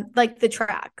 Like the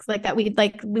track, like that we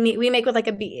make with like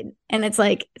a bead. And it's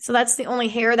like, so that's the only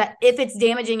hair that if it's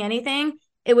damaging anything,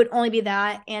 it would only be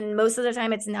that. And most of the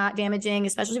time it's not damaging,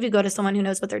 especially if you go to someone who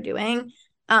knows what they're doing.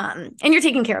 And you're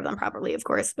taking care of them properly, of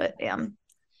course. But yeah.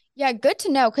 Yeah, good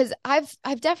to know because I've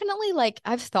definitely like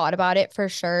I've thought about it for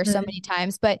sure so Mhm. many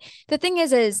times. But the thing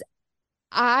is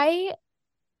I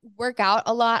work out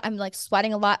a lot. I'm like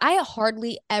sweating a lot. I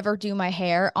hardly ever do my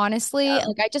hair, honestly. Yeah.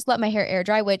 Like I just let my hair air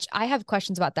dry, which I have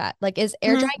questions about that. Like, is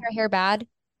air drying Mhm. your hair bad?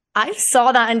 I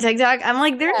saw that on TikTok. I'm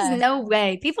like, there's Yeah. no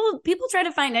way. People try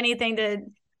to find anything to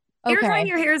air drying Okay.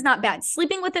 your hair is not bad.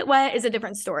 Sleeping with it wet is a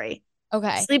different story.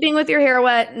 Okay. Sleeping with your hair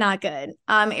wet, not good.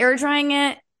 Air drying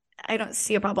it, I don't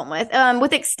see a problem with.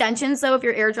 With extensions though, if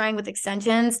you're air drying with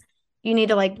extensions, you need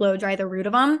to like blow dry the root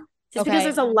of them just because Okay.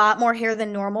 there's a lot more hair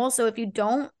than normal. So if you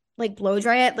don't like blow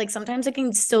dry it, like sometimes it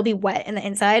can still be wet in the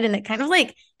inside and it kind of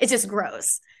like it's just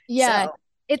gross. Yeah. So,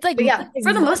 It's like but yeah, it's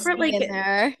like for the most part, musty like in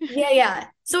there. yeah.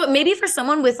 So maybe for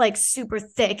someone with like super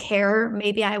thick hair,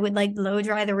 maybe I would like blow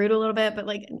dry the root a little bit, but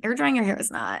like air drying your hair is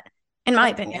not, in my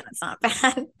opinion, Okay. it's not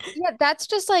bad. Yeah, that's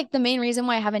just like the main reason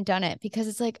why I haven't done it because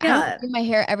it's like I don't Yeah. do my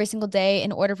hair every single day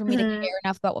in order for me to Mhm. care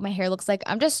enough about what my hair looks like.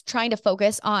 I'm just trying to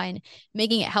focus on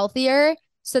making it healthier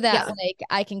so that Yeah. like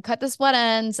I can cut the split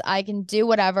ends, I can do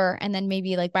whatever, and then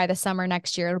maybe like by the summer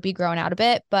next year it'll be growing out a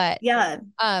bit. But Yeah.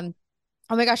 um,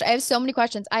 oh my gosh, I have so many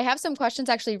questions. I have some questions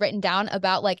actually written down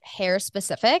about like hair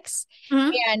specifics.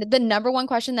 Mhm. And the number one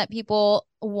question that people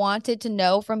wanted to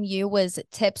know from you was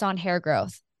tips on hair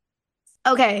growth.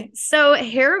 Okay. So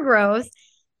hair growth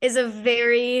is a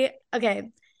very, okay,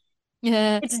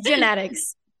 Yeah. it's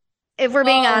genetics. If we're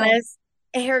being Oh, honest,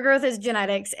 hair growth is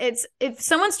genetics. It's if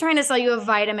someone's trying to sell you a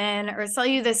vitamin or sell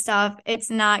you this stuff, it's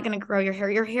not going to grow your hair.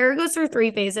 Your hair goes through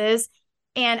three phases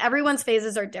and everyone's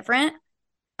phases are different.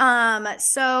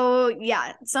 So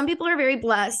yeah, some people are very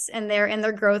blessed and they're in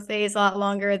their growth phase a lot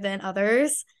longer than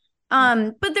others.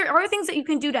 But there are things that you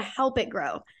can do to help it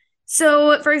grow.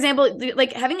 So, for example,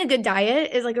 like having a good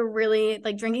diet is like a really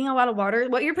like drinking a lot of water.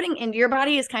 What you're putting into your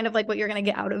body is kind of like what you're gonna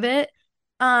get out of it.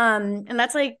 And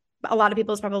that's like a lot of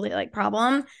people's probably like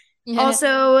problem. yeah.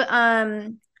 Also,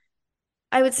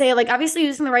 I would say like obviously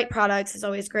using the right products is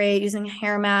always great. Using a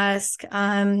hair mask,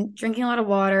 drinking a lot of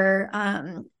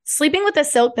water, sleeping with a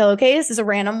silk pillowcase is a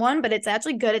random one, but it's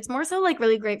actually good. It's more so like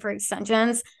really great for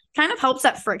extensions. Kind of helps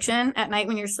that friction at night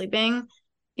when you're sleeping.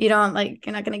 You don't like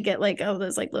you're not gonna get like oh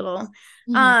those like little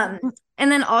Mhm. um and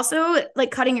then also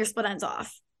like cutting your split ends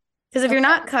off. Because if you're Okay.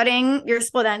 not cutting your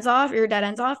split ends off, your dead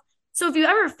ends off. So if you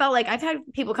ever felt like I've had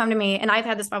people come to me and I've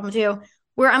had this problem too,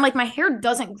 where I'm like, my hair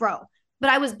doesn't grow, but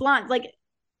I was blonde. Like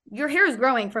your hair is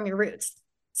growing from your roots.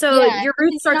 So Yeah, your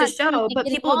because roots you're start to not doing show, anything but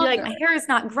getting people will be like, my longer. hair is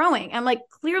not growing. I'm like,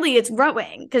 clearly it's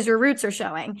growing because your roots are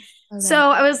showing. So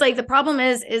Okay. I was like, the problem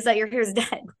is that your hair is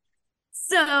dead.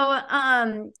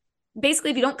 So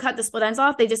basically if you don't cut the split ends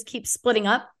off, they just keep splitting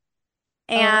up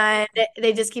Oh. and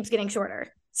they just keeps getting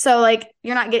shorter. So like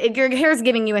you're not getting your hair is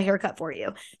giving you a haircut for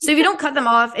you. So if you don't cut them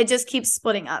off, it just keeps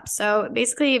splitting up. So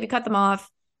basically if you cut them off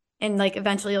and like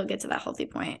eventually you'll get to that healthy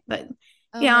point. But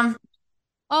Oh my. yeah.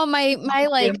 Oh my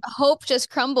like hope just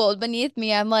crumbled beneath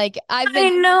me. I'm like, I've I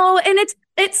been know. And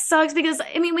it sucks because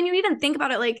I mean when you even think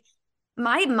about it, like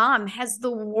my mom has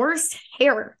the worst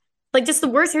hair, like just the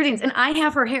worst hair genes, and I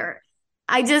have her hair.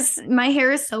 I just my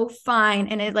hair is so fine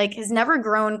and it like has never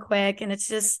grown quick, and it's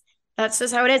just that's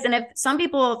just how it is. And if some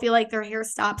people feel like their hair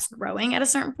stops growing at a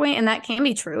certain point, and that can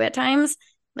be true at times,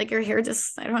 like your hair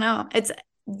just I don't know, it's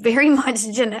very much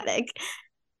genetic.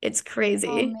 It's oh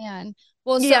crazy. man.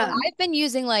 Well, so Yeah. I've been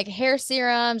using like hair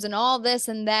serums and all this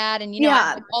and that. And I've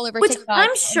Yeah. been all over Which TikTok.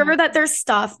 I'm sure that there's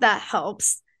stuff that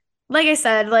helps. Like I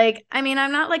said, like, I mean,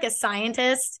 I'm not like a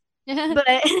scientist, but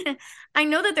I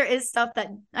know that there is stuff that,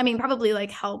 I mean, probably like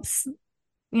helps,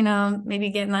 maybe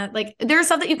getting that. Like, there's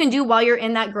stuff that you can do while you're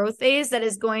in that growth phase that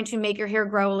is going to make your hair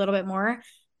grow a little bit more.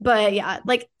 But yeah,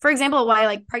 like, for example, why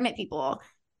like pregnant people,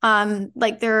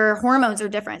 like their hormones are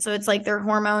different. So it's like their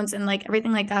hormones and like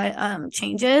everything like that,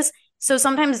 changes. So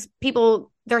sometimes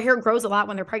people, their hair grows a lot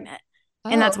when they're pregnant.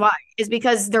 And Oh, that's why, is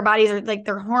because their bodies are like,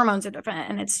 their hormones are different.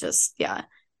 And it's just, yeah.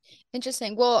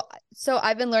 interesting. Well, so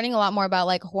I've been learning a lot more about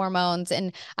like hormones,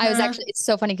 and I was Mhm. actually, it's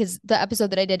so funny because the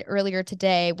episode that I did earlier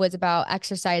today was about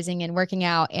exercising and working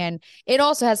out, and it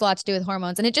also has a lot to do with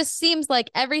hormones. And it just seems like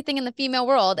everything in the female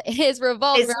world is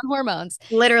revolves It's around hormones.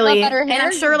 You want literally, better and I'm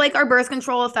hair? sure like our birth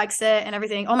control affects it and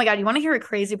everything. Oh my God, you want to hear a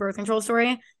crazy birth control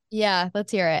story? Yeah,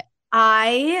 let's hear it.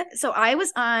 I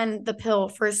was on the pill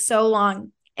for so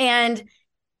long, and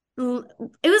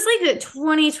it was like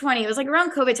 2020. It was like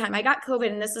around COVID time. I got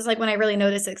COVID, and this is like when I really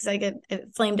noticed it because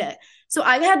it flamed it. So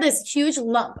I've had this huge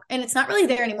lump, and it's not really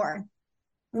there anymore.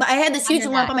 But I had this On huge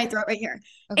your lump neck. on my throat right here.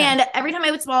 Okay. And every time I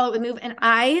would swallow, it would move. And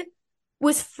I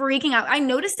was freaking out. I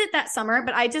noticed it that summer,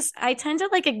 but I tend to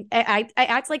like, I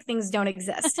act like things don't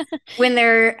exist when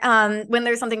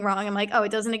there's something wrong. I'm like, oh, it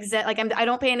doesn't exist. Like I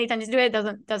don't pay any attention to it.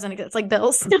 It doesn't exist. It's like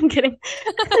bills. I'm kidding.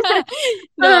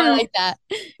 No, I um, like that.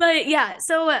 but yeah,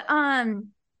 so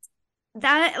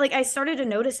that like I started to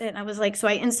notice it, and I was like, so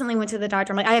I instantly went to the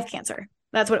doctor. I'm like, I have cancer.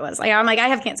 That's what it was. Like I'm like, I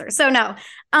have cancer. So no.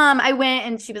 I went,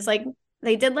 and she was like,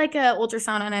 they did like a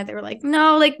ultrasound on it. They were like,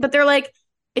 no, like, but they're like,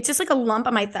 it's just like a lump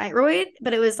on my thyroid,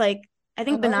 but it was like, I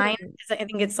think benign. Oh, I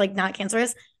think it's like not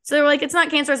cancerous. So they were like, it's not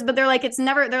cancerous, but they're like,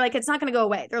 they're like, it's not going to go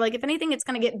away. They're like, if anything, it's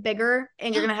going to get bigger,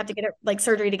 and you're going to have to get it like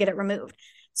surgery to get it removed.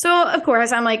 So of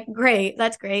course I'm like, great,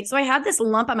 that's great. So I had this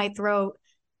lump on my throat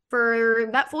for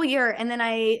that full year, and then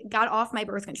I got off my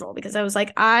birth control because I was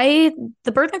like,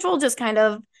 the birth control just kind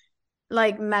of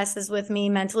like messes with me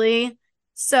mentally.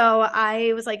 So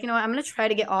I was like, you know what, I'm gonna try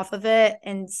to get off of it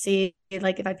and see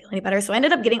like if I feel any better. So I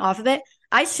ended up getting off of it.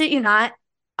 I shit you not,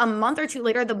 a month or two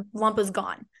later, the lump was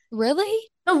gone. really?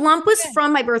 The lump was Okay.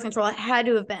 from my birth control. It had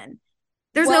to have been.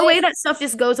 There's no What? way that stuff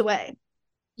just goes away.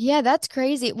 Yeah, that's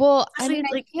crazy. Well, I mean, Especially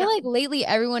I like, feel yeah. like lately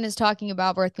everyone is talking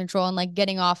about birth control and like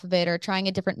getting off of it or trying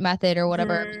a different method or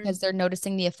whatever Mhm. because they're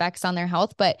noticing the effects on their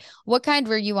health. But what kind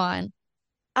were you on?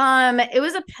 It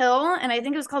was a pill, and I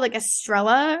think it was called like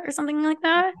Estrella or something like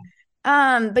that.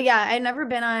 Okay. But yeah, I'd never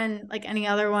been on like any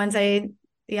other ones. Yeah,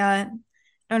 I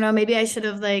don't know. Maybe I should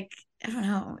have like, I don't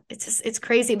know. It's just, it's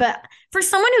crazy. But for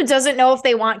someone who doesn't know if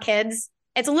they want kids,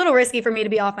 it's a little risky for me to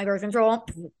be off my birth control,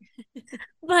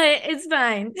 but it's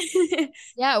fine.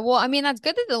 Yeah, well, I mean, that's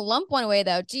good that the lump went away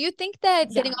though. Do you think that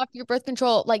getting Yeah. off your birth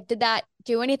control, like, did that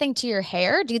do anything to your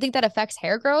hair? Do you think that affects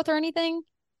hair growth or anything?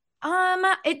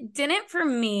 It didn't for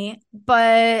me,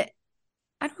 but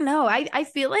I don't know. I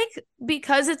feel like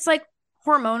because it's like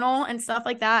hormonal and stuff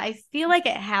like that, I feel like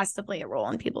it has to play a role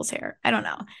in people's hair. I don't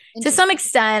know. To some Interesting.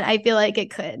 extent, I feel like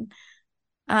it could.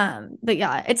 But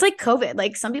yeah, it's like COVID.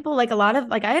 Like some people, like a lot of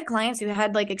like I had clients who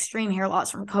had like extreme hair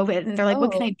loss from COVID, and they're like,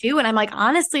 what can Oh, I do? And I'm like,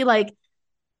 honestly, like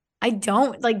I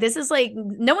don't like this is like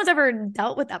no one's ever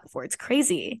dealt with that before. It's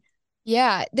crazy.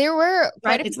 yeah, there were quite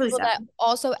Right. a few It's really people sad. that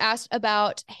also asked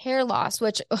about hair loss,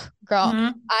 which, ugh, girl, Hmm.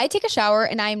 I take a shower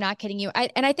and I am not kidding you. I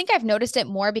think I've noticed it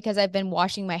more because I've been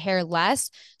washing my hair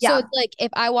less. So Yeah. it's like if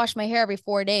I wash my hair every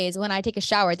 4 days, when I take a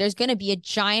shower, there's gonna be a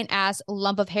giant ass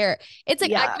lump of hair. It's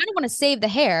like I Yeah. kind of want to save the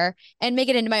hair and make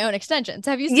it into my own extensions.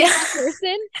 Have you seen Yeah. that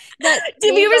person that Have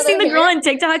you saves ever all seen their the girl hair? on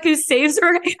TikTok who saves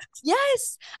her hair?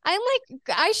 Yes. I'm like,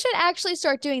 I should actually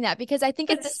start doing that because I think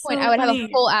at this That's point I so would have a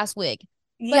funny. full ass wig.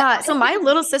 But Yeah, so I my think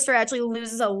little sister actually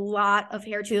loses a lot of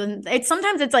hair too, and it's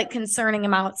sometimes it's like concerning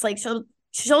amounts. Like she'll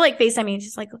like FaceTime me and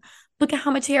she's like, "Look at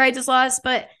how much hair I just lost."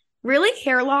 But really,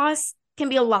 hair loss can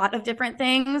be a lot of different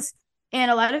things, and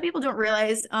a lot of people don't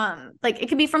realize. Like it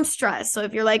can be from stress. So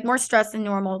if you're like more stressed than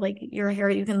normal, like your hair,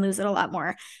 you can lose it a lot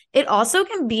more. It also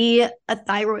can be a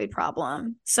thyroid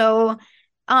problem. So,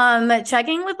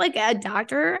 checking with like a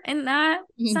doctor in that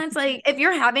sense, like if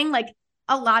you're having like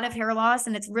a lot of hair loss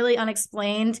and it's really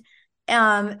unexplained,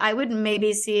 I would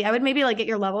maybe like get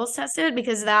your levels tested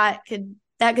because that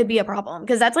could be a problem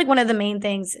because that's like one of the main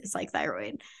things is like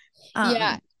thyroid.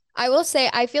 Yeah. um I will say,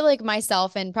 I feel like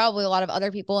myself and probably a lot of other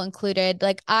people included,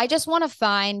 like, I just want to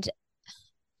find,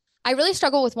 I really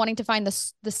struggle with wanting to find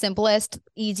the simplest,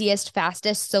 easiest,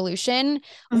 fastest solution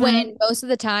when mhm. most of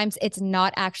the times it's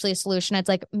not actually a solution. It's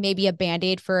like maybe a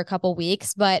band-aid for a couple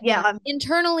weeks. But Yeah.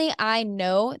 internally, I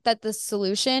know that the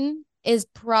solution is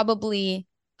probably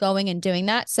going and doing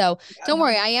that. So don't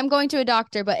worry, I am going to a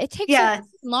doctor, but it takes so Yeah.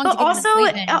 long to But get an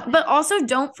also, appointment.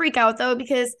 don't freak out though,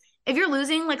 because if you're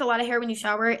losing like a lot of hair when you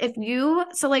shower,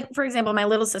 so like for example, my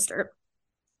little sister,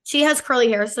 she has curly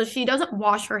hair, so she doesn't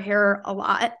wash her hair a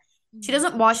lot. She Mhm.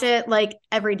 doesn't wash it like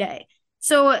every day.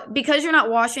 So because you're not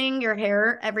washing your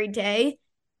hair every day,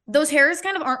 those hairs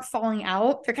kind of aren't falling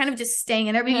out. They're kind of just staying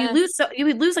in there. But Yeah. you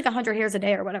would lose like 100 hairs a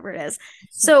day or whatever it is.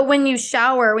 So So when you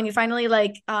shower, when you finally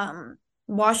like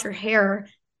wash your hair,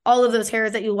 all of those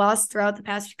hairs that you lost throughout the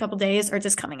past couple days are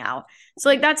just coming out. So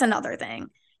like that's another thing.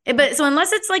 But so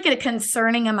unless it's like a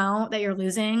concerning amount that you're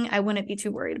losing, I wouldn't be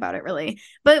too worried about it really.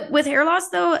 But with hair loss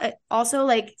though, also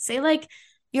like say like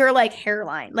your like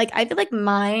hairline. Like I feel like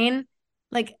mine,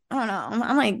 like I don't know,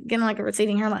 I'm like getting like a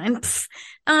receding hairline.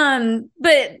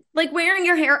 But like wearing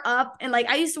your hair up and like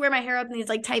I used to wear my hair up in these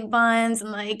like tight buns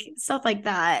and like stuff like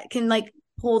that can like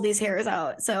pull these hairs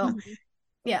out. So Mhm.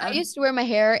 I yeah. used to wear my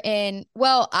hair in,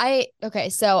 well, okay,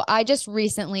 so I just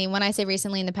recently, when I say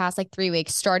recently in the past like 3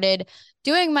 weeks, started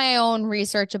doing my own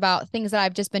research about things that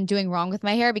I've just been doing wrong with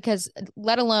my hair because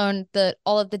let alone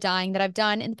all of the dyeing that I've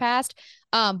done in the past.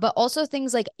 But also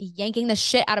things like yanking the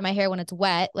shit out of my hair when it's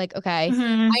wet. Like, okay,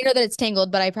 Mhm. I know that it's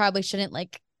tangled, but I probably shouldn't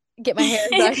like get my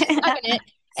hair stuck in it.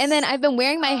 And then I've been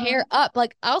wearing my hair up.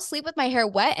 Like I'll sleep with my hair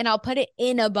wet and I'll put it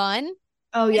in a bun.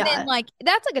 Oh And then yeah. like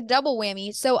that's like a double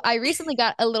whammy. So I recently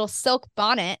got a little silk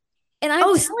bonnet and I'm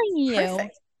Oh, telling you,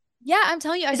 perfect. yeah, I'm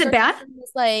telling you, I Is it started bad? using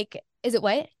this like, is it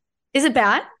what? Is it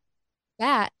bad?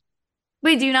 That.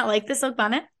 Wait, do you not like the silk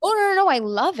bonnet? Oh no, I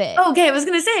love it. Oh, okay, I was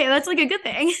gonna say that's like a good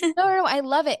thing. No, I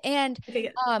love it. And Okay,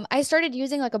 good. I started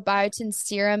using like a biotin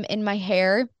serum in my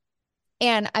hair.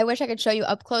 And I wish I could show you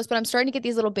up close, but I'm starting to get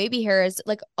these little baby hairs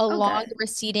like Oh, along the good.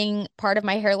 receding part of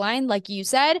my hairline, like you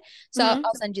said. So I'll Hmm.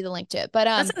 send you the link to it. But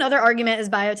That's another argument is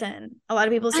biotin. A lot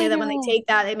of people say I that when they know. take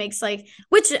that, it makes like,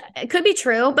 which it could be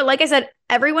true, but like I said,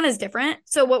 everyone is different.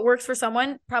 So what works for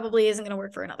someone probably isn't going to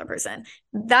work for another person.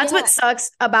 That's what Yeah.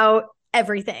 sucks about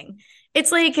everything.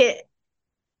 It's like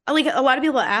a lot of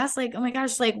people ask like, oh my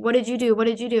gosh, like what did you do, what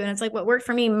did you do, and it's like what worked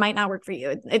for me might not work for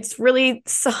you. It's really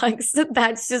sucks.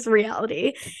 That's just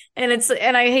reality. And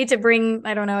I hate to bring,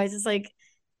 I don't know, it's just like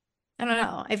I don't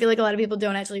know, I feel like a lot of people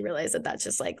don't actually realize that that's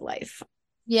just like life.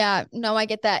 Yeah, no, I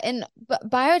get that. And but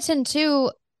biotin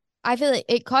too, I feel like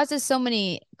it causes a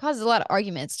lot of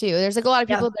arguments too. There's like a lot of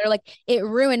Yeah, people that are like, it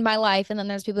ruined my life. And then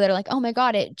there's people that are like, oh my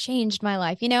God, it changed my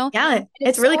life, you know? yeah, And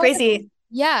it's it's so really crazy.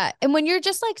 yeah. And when you're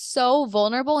just like so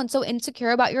vulnerable and so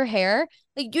insecure about your hair,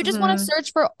 like you just want to Hmm.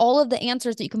 search for all of the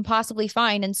answers that you can possibly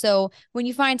find. And so when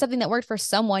you find something that worked for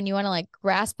someone, you want to like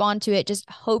grasp onto it, just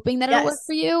hoping that it'll work Yes,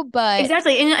 for you. But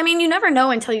exactly. And I mean, you never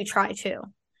know until you try too.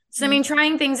 So I mm, mean,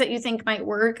 trying things that you think might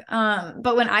work.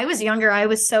 But when I was younger, I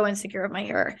was so insecure of my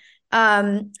hair.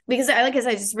 Because I like I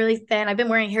said, just really thin. I've been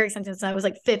wearing hair extensions since I was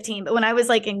like 15. But when I was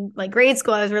like in like grade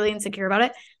school, I was really insecure about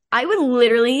it. I would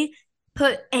literally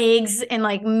put eggs and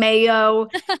like mayo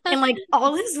and like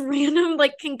all this random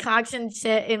like concoction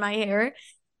shit in my hair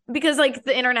because like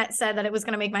the internet said that it was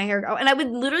going to make my hair grow. And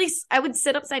I would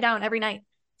sit upside down every night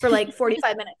for like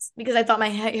 45 minutes because I thought my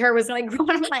hair was going to grow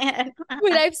out of my head.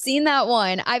 wait, I've seen that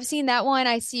one. I've seen that one.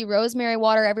 I see rosemary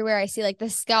water everywhere. I see like the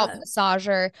scalp Yeah.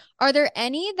 massager. Are there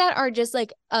any that are just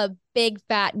like a big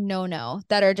fat no-no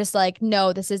that are just like,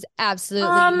 no, this is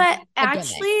Um, absolutely a gimmick?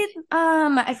 actually,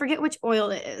 I forget which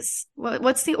oil it is.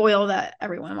 What's the oil that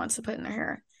everyone wants to put in their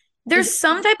hair? Is There's it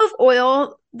some type of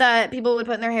oil that people would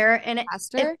put in their hair, and if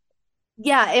faster?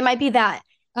 yeah, it might be that.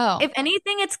 Oh. If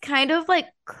anything, it's kind of like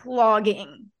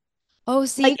clogging. Oh,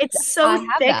 Like see, 'cause it's so I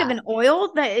have thick of that. an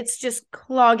oil that it's just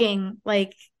clogging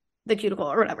like the cuticle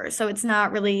or whatever. So it's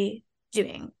not really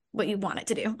doing what you want it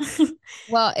to do.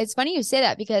 Well, it's funny you say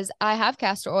that because I have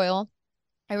castor oil.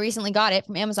 I recently got it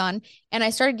from Amazon and I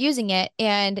started using it.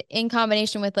 And in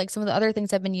combination with like some of the other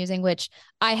things I've been using, which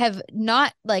I have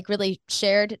not like really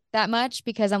shared that much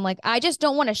because I'm like, I just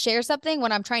don't want to share something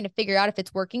when I'm trying to figure out if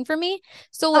it's working for me.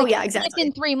 So, Oh like, yeah, if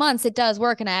in exactly. 3 months it does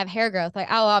work and I have hair growth,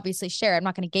 like, I'll obviously share it. I'm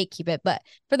not going to gatekeep it. But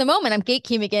for the moment, I'm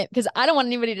gatekeeping it because I don't want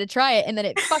anybody to try it and then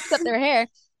it fucks up their hair.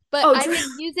 But Oh, I've true.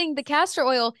 been using the castor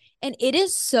oil and it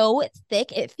is so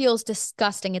thick, it feels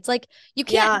disgusting. It's like you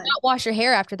can't Yeah. not wash your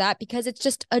hair after that because it's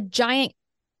just a giant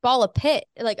ball of pit,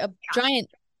 like a giant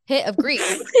pit of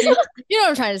grease. You know what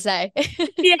I'm trying to say.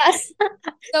 Yes.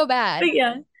 So bad. But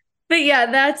yeah. But yeah,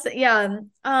 that's yeah.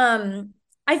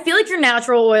 I feel like your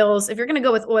natural oils, if you're gonna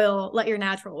go with oil, let your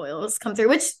natural oils come through,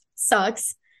 which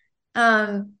sucks.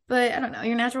 But I don't know,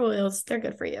 your natural oils, they're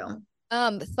good for you.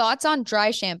 Thoughts on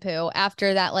dry shampoo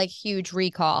after that like huge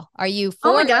recall? Are you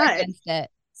Oh for my or God. against it?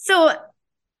 So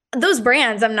those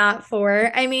brands I'm not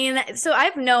for. I mean, so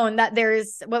I've known that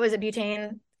there's what was it,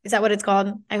 butane? Is that what it's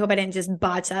called? I hope I didn't just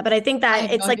botch that, but I think I that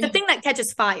have no it's like the idea. thing that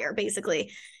catches fire,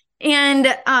 basically. And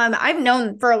I've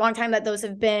known for a long time that those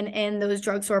have been in those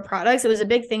drugstore products. It was a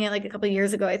big thing like a couple of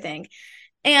years ago, I think.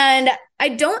 And I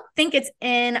don't think it's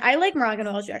in. I like Moroccan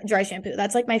oil dry shampoo.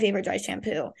 That's like my favorite dry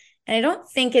shampoo, and I don't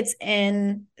think it's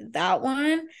in that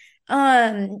one.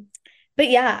 Um, but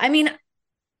yeah, I mean,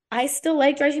 I still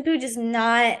like dry shampoo, just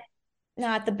not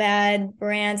the bad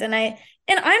brands. And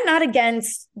And I'm not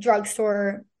against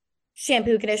drugstore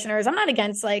shampoo conditioners. I'm not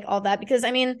against like all that because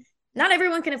I mean, not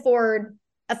everyone can afford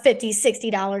a $50,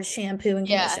 $60 shampoo and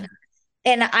Yeah. conditioner.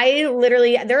 And I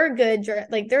literally, there are good,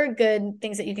 like, there are good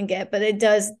things that you can get, but it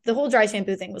does, the whole dry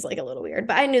shampoo thing was like a little weird,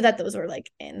 but I knew that those were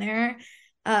like in there.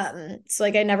 So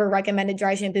like I never recommended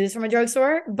dry shampoos from a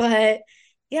drugstore, but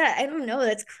yeah, I don't know.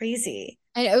 That's crazy.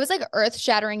 And it was like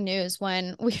earth-shattering news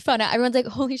when we found out. Everyone's like,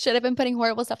 holy shit, I've been putting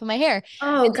horrible stuff in my hair.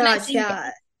 Oh And then I gosh, think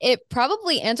yeah. it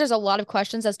probably answers a lot of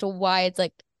questions as to why it's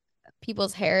like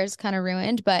people's hair is kind of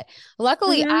ruined. But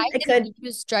luckily, I It could. didn't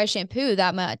use dry shampoo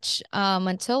that much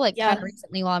until like kind of Yeah.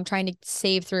 recently while I'm trying to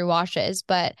save through washes.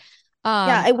 But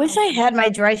Yeah, um, I wish I had my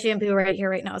dry shampoo right here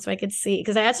right now so I could see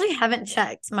because I actually haven't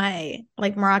checked my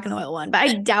like Moroccan oil one, but I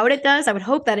doubt it does. I would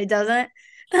hope that it doesn't.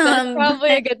 that's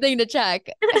probably a But good thing to check.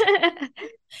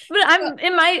 but I'm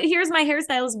in my here's my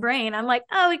hairstylist brain. I'm like,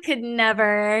 oh, it could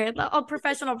never. All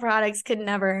professional products could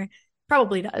never.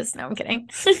 Probably does. No, I'm kidding.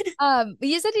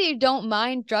 You said that you don't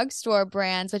mind drugstore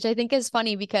brands, which I think is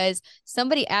funny because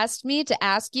somebody asked me to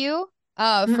ask you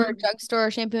for a Mhm.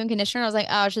 drugstore shampoo and conditioner. I was like,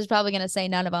 oh, she's probably gonna say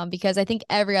none of them because I think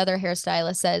every other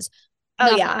hairstylist says Oh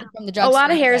nothing yeah. from the A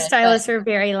lot drugstore of is good. But hairstylists are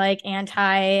very like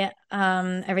anti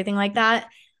everything like that.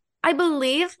 I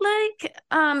believe like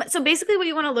so basically what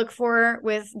you want to look for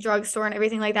with drugstore and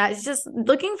everything like that is just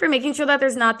looking for making sure that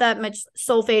there's not that much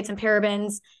sulfates and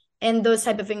parabens and those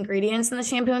type of ingredients in the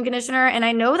shampoo and conditioner. And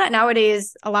I know that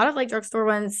nowadays a lot of like drugstore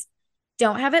ones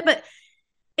don't have it, but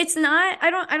it's not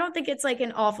I don't think it's like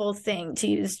an awful thing to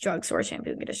use drugstore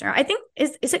shampoo and conditioner. I think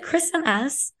is it Kristen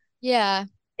S? yeah.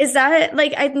 Is that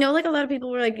like I know like a lot of people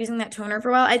were like using that toner for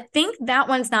a while. I think that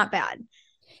one's not bad.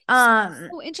 Um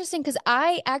So interesting because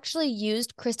I actually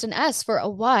used Kristen S for a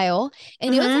while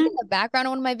and it was like in mhm. the background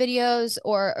of one of my videos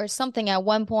or something at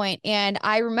one point. And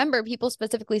I remember people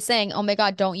specifically saying, oh my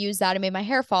God, don't use that. It made my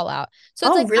hair fall out. So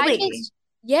it's Oh, like I really? just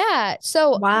yeah.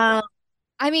 So Wow.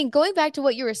 I mean, going back to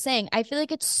what you were saying, I feel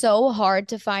like it's so hard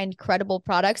to find credible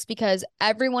products because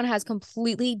everyone has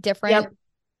completely different Yep.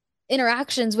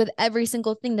 interactions with every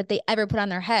single thing that they ever put on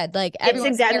their head. Like It's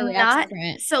everyone's hair exactly reacts not.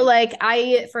 different. So like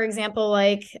I, for example,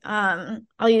 like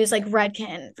I'll use like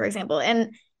Redken, for example,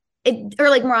 and it or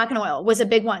like Moroccan oil was a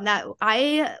big one that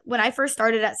I when I first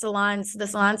started at salons, the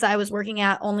salons that I was working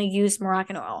at only used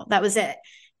Moroccan oil. That was it.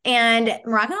 And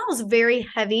Moroccan oil is very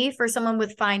heavy for someone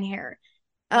with fine hair.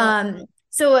 Oh,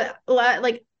 So a lot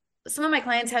like some of my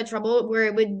clients had trouble where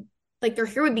it would like their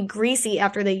hair would be greasy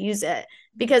after they use it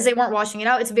because they weren't washing it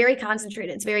out. It's very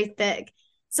concentrated, it's very thick.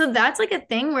 So that's like a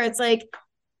thing where it's like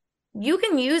you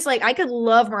can use like I could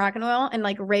love Moroccan oil and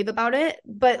like rave about it,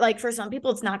 but like for some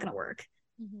people it's not gonna work.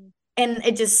 mhm. And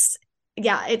it just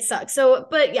yeah, it sucks. So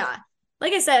but yeah,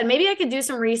 like I said, maybe I could do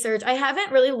some research. I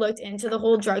haven't really looked into the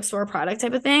whole drugstore product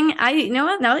type of thing. I you know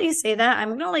what, now that you say that, I'm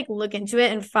gonna like look into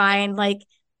it and find like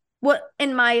what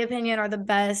in my opinion are the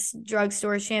best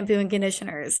drugstore shampoo and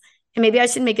conditioners. And maybe I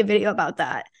should make a video about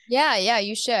that. Yeah, yeah,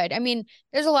 you should. I mean,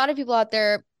 there's a lot of people out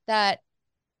there that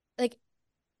like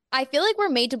I feel like we're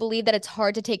made to believe that it's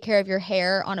hard to take care of your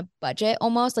hair on a budget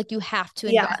almost. Like you have to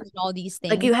Yeah, invest in all these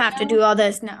like things you have to now. do all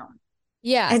this. No,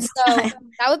 Yeah, it's so not.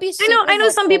 that would be I super know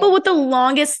some people helpful. with the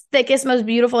longest, thickest, most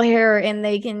beautiful hair, and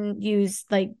they can use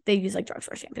like they use like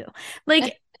drugstore shampoo.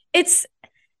 Like it's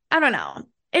I don't know.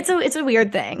 It's a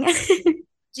weird thing.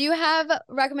 Do you have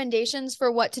recommendations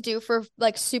for what to do for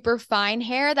like super fine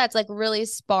hair that's like really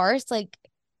sparse? Like,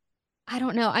 I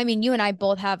don't know. I mean, you and I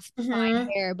both have fine Mhm.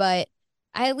 hair, but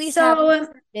I at least have a So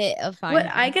bit of fine what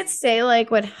hair. I could say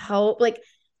like would help like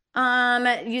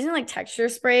using like texture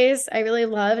sprays I really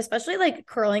love, especially like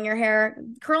curling your hair.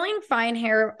 Curling fine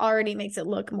hair already makes it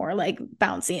look more like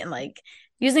bouncy and like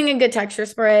using a good texture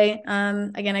spray.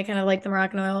 Again, I kind of like the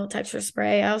Moroccan oil texture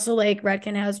spray. I also like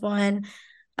Redken has one.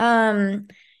 Um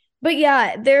but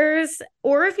yeah, there's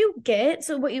or if you get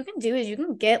so what you can do is you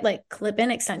can get like clip-in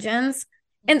extensions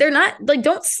and Mhm. they're not like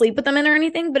don't sleep with them in or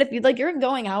anything, but if you like you're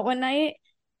going out one night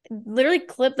literally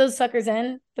clip those suckers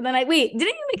in. But then I wait,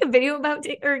 didn't you make a video about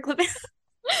or clip it?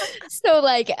 So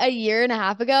like a year and a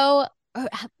half ago, or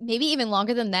maybe even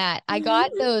longer than that, I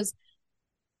got those.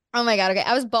 Oh my God. Okay.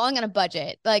 I was balling on a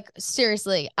budget. Like,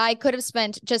 seriously, I could have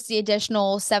spent just the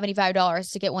additional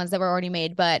 $75 to get ones that were already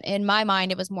made. But in my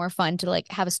mind, it was more fun to like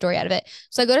have a story out of it.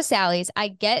 So I go to Sally's, I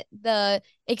get the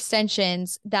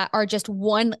extensions that are just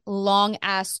one long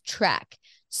ass track.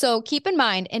 So keep in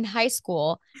mind, in high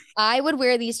school, I would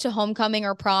wear these to homecoming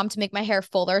or prom to make my hair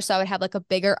fuller. So I would have like a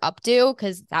bigger updo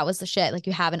because that was the shit. Like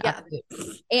you have an Yeah. updo.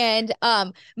 And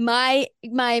my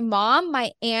mom,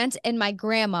 my aunt, and my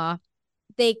grandma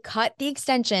they cut the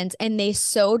extensions and they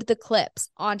sewed the clips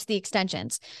onto the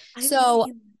extensions. I've So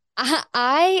seen.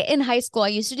 I in high school, I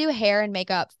used to do hair and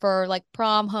makeup for like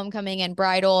prom, homecoming, and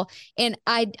bridal. And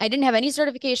I didn't have any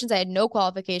certifications. I had no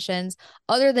qualifications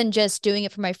other than just doing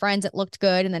it for my friends. It looked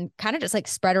good and then kind of just like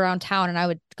spread around town and I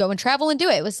would go and travel and do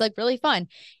it. It was like really fun.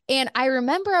 And I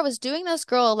remember I was doing this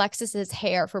girl Alexis's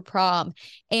hair for prom.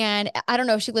 And I don't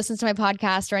know if she listens to my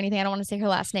podcast or anything. I don't want to say her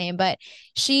last name, but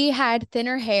she had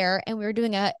thinner hair and we were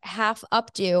doing a half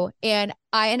updo. And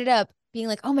I ended up being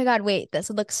like, oh my God, wait, this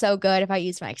would look so good if I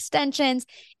used my extensions.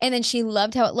 And then she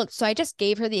loved how it looked. So I just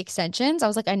gave her the extensions. I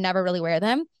was like, I never really wear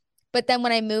them. But then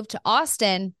when I moved to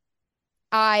Austin,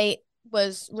 I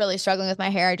was really struggling with my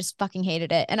hair. I just fucking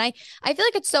hated it. And I feel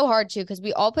like it's so hard too, because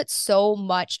we all put so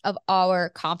much of our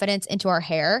confidence into our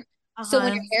hair. So when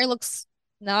Uh-huh. your hair looks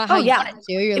not how Oh you yeah. want it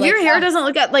to, you're If like, your hair oh, doesn't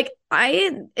look at like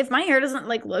if my hair doesn't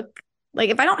like look like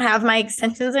if I don't have my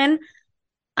extensions in,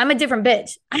 I'm a different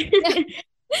bitch. yeah,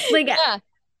 Like yeah.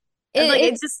 like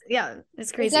It, it's just yeah, it's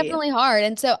It's crazy. definitely hard.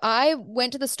 And so I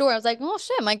went to the store. I was like, oh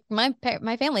shit,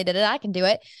 my family did it. I can do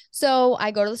it. So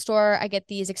I go to the store, I get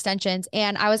these extensions,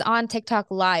 and I was on TikTok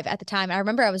live at the time. I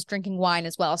remember I was drinking wine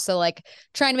as well. So like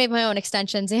trying to make my own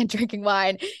extensions and drinking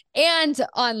wine and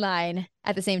online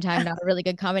at the same time, not a really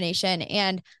good combination.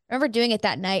 And I remember doing it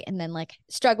that night and then like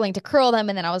struggling to curl them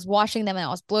and then I was washing them and I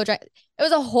was blow dry. It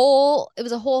was a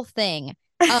whole thing.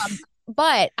 Um,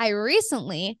 but I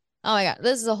recently, oh my God,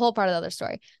 this is a whole part of the other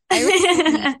story. I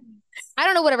recently, I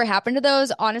don't know whatever happened to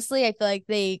those. Honestly, I feel like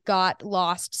they got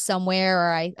lost somewhere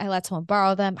or I let someone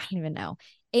borrow them. I don't even know.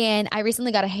 And I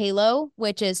recently got a Halo,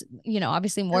 which is,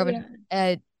 obviously more Oh of yeah.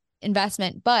 a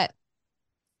investment. But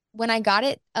when I got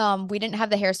it, we didn't have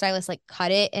the hairstylist like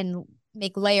cut it and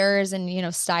make layers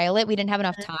and, style it. We didn't have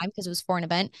enough time because it was for an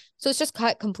event. So it's just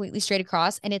cut completely straight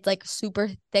across and it's like super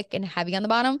thick and heavy on the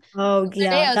bottom. Oh Today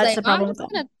yeah, I was that's like, the I'm problem with just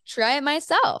them. gonna try it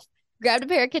myself. Grabbed a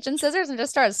pair of kitchen scissors and just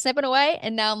started snipping away.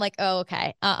 And now I'm like, oh,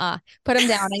 okay. Put them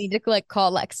down. I need to like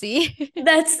call Lexie.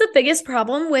 That's the biggest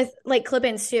problem with like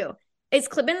clip-ins too. It's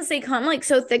clip-ins, they come like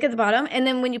so thick at the bottom, and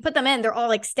then when you put them in, they're all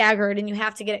like staggered and you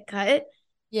have to get it cut.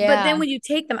 But then Yeah. when you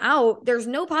take them out, there's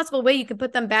no possible way you can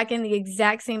put them back in the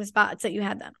exact same spots that you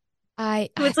had them. I,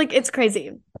 So I it's like it's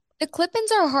crazy. the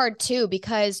clip-ins are hard too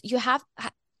because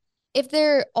if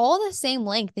they're all the same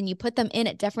length and you put them in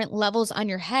at different levels on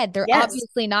your head, they're Yes.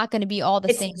 obviously not going to be all the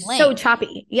It's same so length.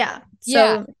 choppy. Yeah.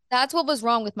 Yeah. So That's what was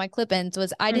wrong with my clip-ins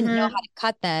was I didn't know how mhm. to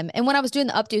cut them. And when I was doing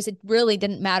the updos, it really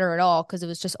didn't matter at all because it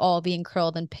was just all being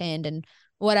curled and pinned and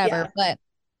whatever. Yeah, But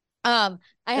I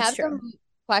that's have some true.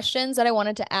 questions that I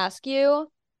wanted to ask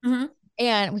you, Mhm.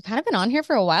 and we've kind of been on here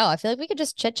for a while. I feel like we could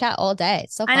just chit chat all day.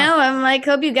 It's so I fun. know. I'm like,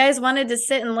 hope you guys wanted to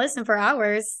sit and listen for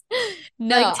hours. Like,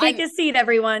 No, take a seat,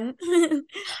 everyone.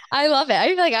 I love it. I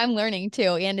feel like I'm learning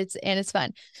too, and it's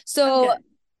fun. Oh, So good.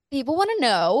 people want to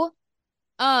know,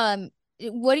 um,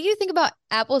 what do you think about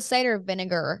apple cider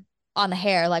vinegar on the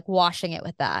hair, like washing it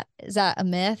with that? Is that a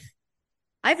myth?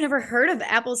 I've never heard of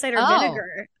apple cider Oh,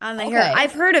 vinegar on the hair. okay.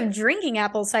 I've heard of drinking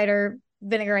apple cider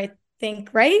vinegar, I think,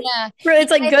 right? Yeah. For Yeah,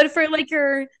 it's like good for like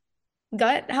your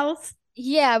gut health.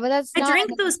 yeah, but that's I not drink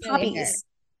those necessarily hair. poppies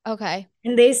Okay.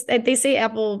 and they say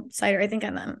apple cider, I think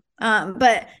on them.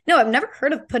 But no, I've never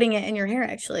heard of putting it in your hair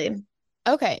actually.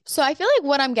 Okay. So I feel like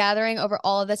what I'm gathering over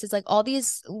all of this is like all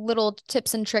these little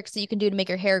tips and tricks that you can do to make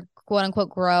your hair quote unquote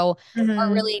grow are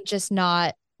Mhm. really just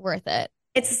not worth it.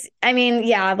 I mean,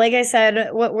 yeah, like I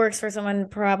said, what works for someone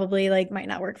probably like might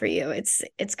not work for you. It's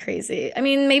crazy. I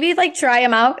mean, maybe like try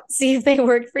them out, see if they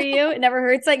work for you. It never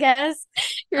hurts, I guess.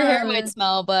 Your hair might Um,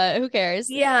 smell, but who cares?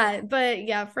 yeah, but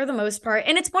yeah, for the most part.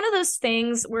 And it's one of those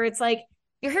things where it's like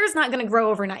your hair is not going to grow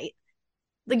overnight.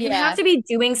 Like you have Yeah. to be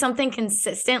doing something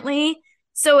consistently.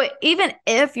 So even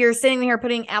if you're sitting here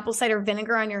putting apple cider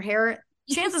vinegar on your hair,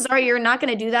 chances are you're not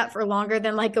going to do that for longer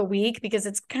than like a week because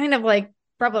it's kind of like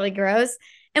probably gross.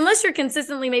 Unless you're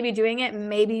consistently maybe doing it,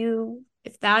 maybe you,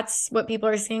 if that's what people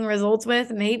are seeing results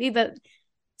with, maybe, but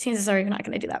chances are you're not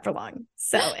going to do that for long.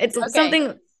 So it's Okay.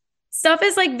 something, stuff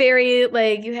is like very,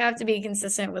 like you have to be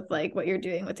consistent with like what you're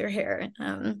doing with your hair.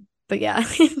 But yeah.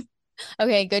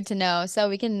 Okay, good to know. So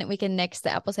we can nix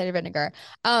the apple cider vinegar.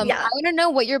 I Yeah. want to know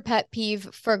what your pet peeve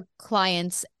for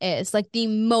clients is, like the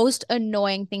most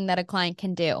annoying thing that a client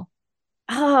can do.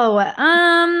 Oh,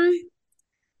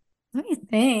 let me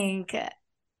think. I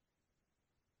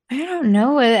don't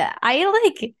know. I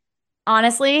like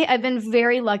honestly, I've been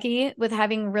very lucky with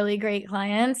having really great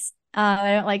clients.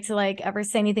 I don't like to like ever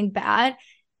say anything bad,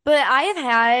 but I have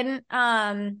had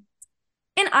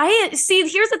and I see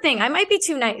here's the thing, I might be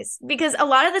too nice because a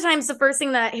lot of the times the first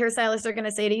thing that hairstylists are going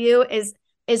to say to you is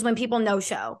when people no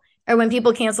show. or when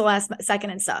people cancel last second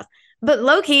and stuff. But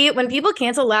low key, when people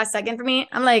cancel last second for me,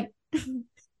 I'm like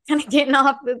kind of getting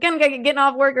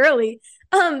off work early.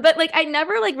 But like I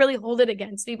never like really hold it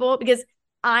against people because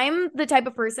I'm the type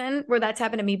of person where that's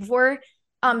happened to me before.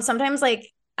 Sometimes like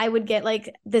I would get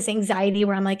like this anxiety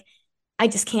where I'm like, I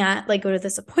just can't like go to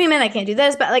this appointment. I can't do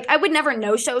this. But like I would never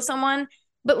no show someone.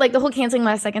 But like the whole canceling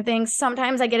last second thing,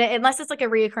 sometimes I get it, unless it's like a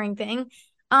reoccurring thing.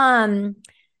 Um,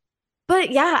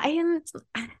 but yeah, I am.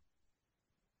 I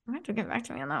have to get back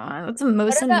to me on that one. That's the What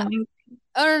most about annoying.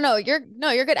 Oh no, no,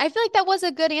 you're good. I feel like that was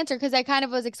a good answer because I kind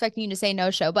of was expecting you to say no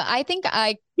show, but I think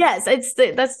I Yes,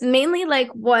 that's mainly like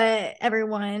what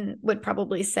everyone would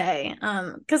probably say.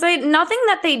 Because I nothing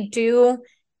that they do.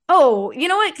 Oh, you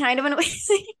know what kind of annoys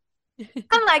me?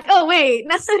 I'm like, oh wait,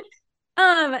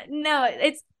 no,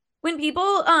 it's when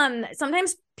people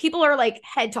sometimes people are like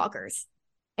head talkers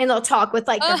and they'll talk with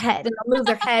like their oh, head and they'll move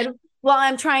their head while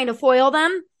I'm trying to foil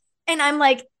them. And I'm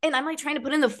like trying to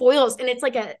put in the foils and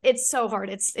it's so hard.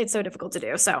 It's so difficult to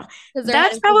do. So because their head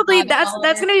that's is just probably bobbing that's all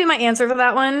that's over. gonna be my answer for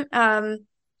that one.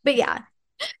 But yeah.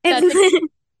 That's a It's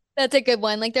that's a good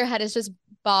one. Like their head is just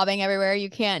bobbing everywhere. You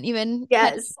can't even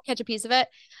yes. catch a piece of it.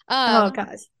 Oh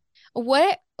gosh.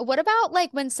 What about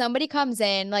like when somebody comes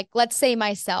in, like let's say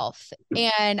myself,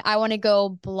 and I want to go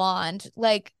blonde?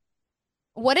 Like,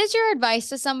 what is your advice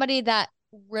to somebody that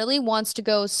really wants to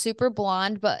go super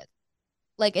blonde, but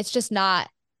like it's just not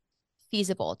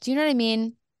feasible? Do you know what I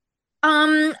mean?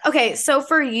 Okay, so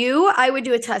for you, I would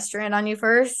do a test strand on you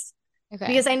first Okay.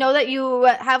 because I know that you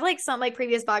have like some like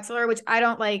previous box color, which I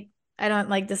don't like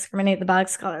discriminate the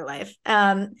box color life.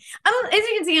 As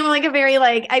you can see, I'm very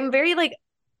like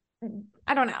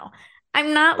I don't know.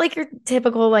 I'm not like your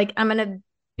typical like I'm gonna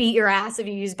beat your ass if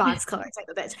you use box color type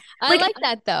of bitch. I Like like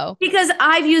that though. because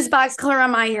I've used box color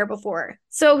on my hair before.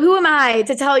 So who am I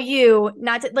to tell you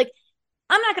not to like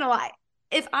I'm not gonna lie.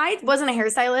 If I wasn't a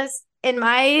hairstylist and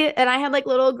I had like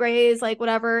little grays, like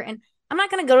whatever, and I'm not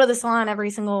gonna go to the salon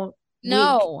every single week.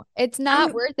 No, it's not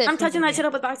I'm worth it I'm for touching that me. shit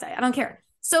up with box dye. I don't care.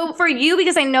 So for you,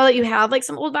 because I know that you have like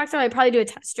some old box dye, I'd probably do a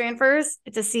test strand first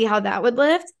to see how that would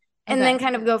lift, and Okay. then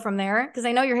kind of go from there. Because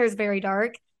I know your hair is very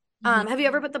dark. Mhm. Have you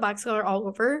ever put the box color all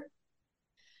over?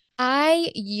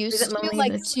 I Or is it used to only in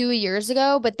like this? 2 years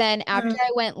ago, but then after Mm.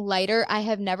 I went lighter, I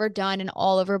have never done an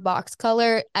all over box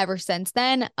color ever since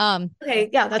then. Okay,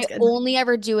 yeah, I that's good. only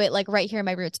ever do it like right here in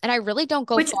my roots, and I really don't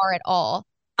go Which far at all.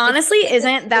 It's honestly just like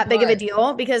isn't so that big of a dark.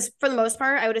 deal because for the most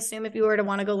part, I would assume if you were to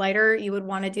want to go lighter, you would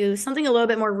want to do something a little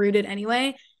bit more rooted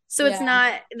anyway. So it's Yeah.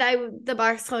 not that the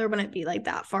box color wouldn't be like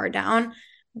that far down.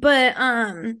 But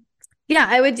yeah,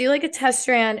 I would do like a test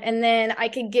strand and then I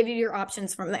could give you your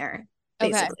options from there,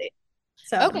 Okay. basically.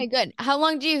 So Okay, good. How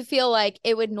long do you feel like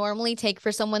it would normally take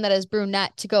for someone that is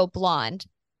brunette to go blonde?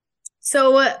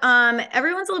 So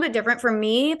everyone's a little bit different for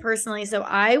me personally. So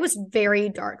I was very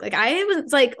dark. Like I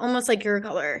was like almost like your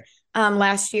color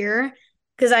last year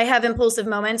because I have impulsive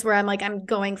moments where I'm like I'm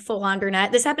going full on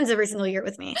brunette. This happens every single year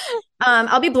with me.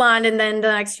 I'll be blonde and then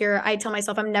the next year I tell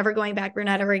myself I'm never going back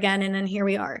brunette ever again and then here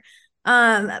we are.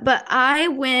 But I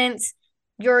went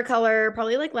your color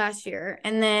probably like last year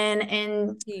and then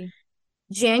in See.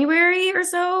 January or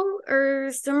so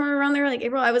or somewhere around there like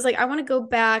April I was like I want to go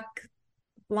back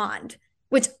blonde,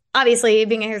 which obviously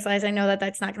being a hairstylist, I know that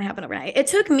that's not going to happen overnight. It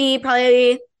took me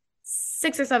probably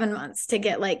 6 or 7 months to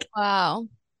get like Wow.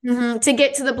 to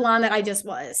get to the blonde that I just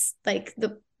was, like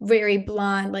the very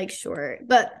blonde, like short.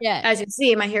 But Yeah. as you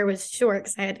see, my hair was short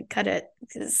because I had to cut it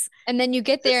because And then you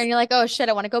get there and you're like, oh shit,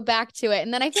 I want to go back to it.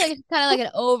 And then I feel like it's kind of like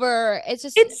an over, it's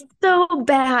just, it's so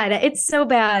bad. It's so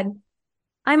bad.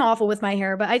 I'm awful with my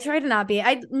hair, but I try to not be.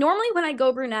 I normally when I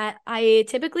go brunette, I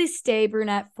typically stay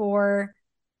brunette for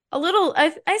a little.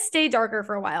 I stay darker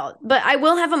for a while, but I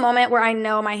will have a moment where I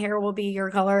know my hair will be your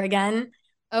color again.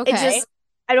 It okay. just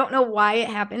I don't know why it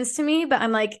happens to me, but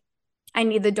I'm like I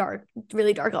need the dark,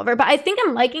 really dark color. But I think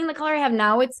I'm liking the color I have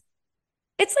now. It's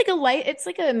like a light, it's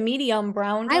like a medium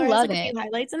brown I color. It has love like a few it.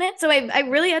 highlights in it. So I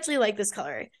really actually like this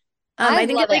color. I I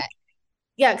think love it it. like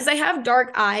yeah, because I have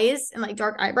dark eyes and like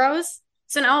dark eyebrows.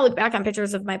 So now I'll look back on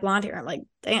pictures of my blonde hair. I'm like,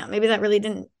 damn, maybe that really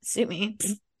didn't suit me.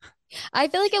 I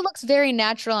feel like it looks very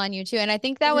natural on you too. And I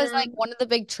think that was like Mhm. one of the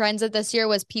big trends of this year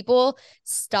was people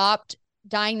stopped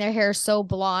dyeing their hair so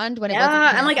blonde when it wasn't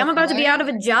Yeah, the I'm like, natural I'm about to be color. out of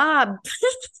a job.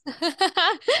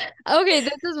 Okay,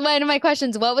 this is one of my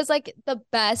questions. What was like the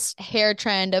best hair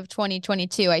trend of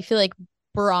 2022? I feel like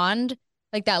blonde,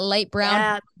 like that light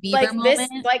brown Yeah, Bieber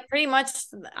moment. like pretty much,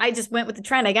 I just went with the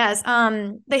trend, I guess.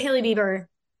 The Hailey Bieber,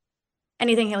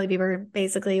 anything Hailey Bieber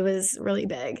basically was really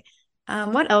big.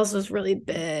 What else was really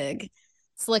big?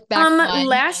 Slick back bun.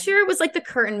 Last year was like the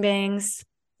curtain bangs.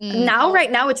 Mm, Now,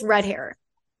 right now, it's red hair,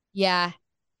 yeah.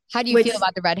 How do you feel which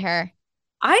about the red hair?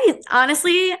 I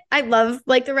honestly, I love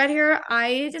like the red hair.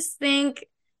 I just think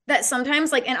that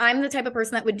sometimes like, and I'm the type of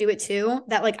person that would do it too,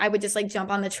 that like I would just like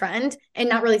jump on the trend and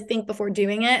not really think before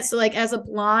doing it. So like as a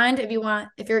blonde, if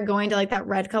you're going to like that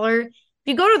red color, if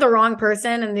you go to the wrong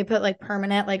person and they put like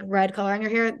permanent like red color on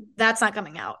your hair, that's not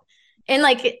coming out. And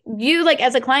like you like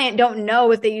as a client don't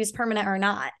know if they use permanent or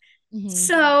not. Mm-hmm.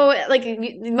 So like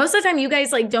most of the time you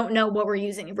guys like don't know what we're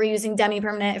using. If we're using demi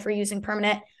permanent, if we're using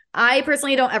permanent. I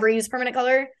personally don't ever use permanent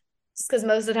color just because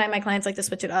most of the time my clients like to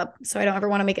switch it up. So I don't ever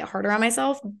want to make it harder on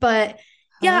myself. But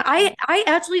yeah, Oh, I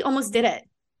actually almost did it.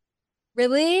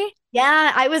 really?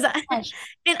 Yeah, I was Gosh.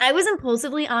 and I was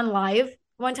impulsively on live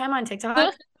one time on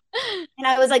TikTok. And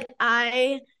I was like,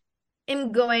 I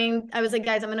was like,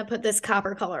 guys, I'm gonna put this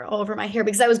copper color all over my hair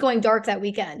because I was going dark that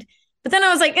weekend. But then I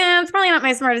was like, it's probably not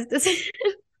my smartest decision.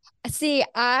 See,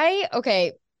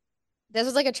 okay, this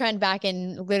was like a trend back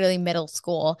in literally middle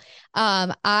school.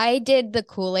 I did the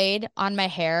Kool-Aid on my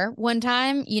hair one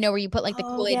time, where you put like the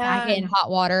Oh Kool-Aid back yeah. in hot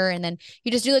water and then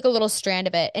you just do like a little strand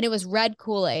of it. And it was red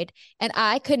Kool-Aid. And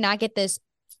I could not get this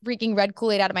freaking red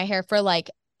Kool-Aid out of my hair for like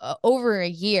over a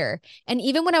year. And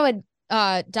even when I would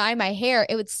dye my hair,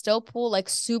 it would still pull like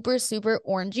super, super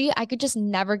orangey. I could just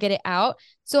never get it out.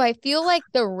 So I feel like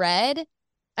the red.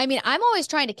 I mean, I'm always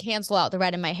trying to cancel out the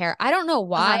red in my hair. I don't know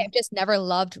why. Uh-huh. I've just never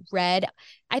loved red.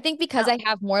 I think because Yeah. I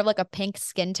have more of like a pink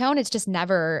skin tone, it's just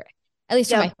never, at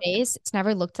least for my Yep. face, it's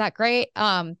never looked that great.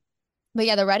 But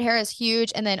yeah, the red hair is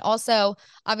huge. And then also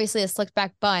obviously a slicked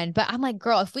back bun. But I'm like,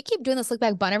 girl, if we keep doing the slicked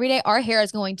back bun every day, our hair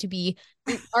is going to be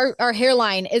our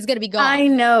hairline is gonna be gone. I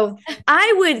know.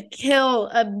 I would kill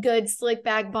a good slick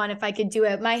back bun if I could do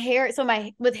it. My hair, so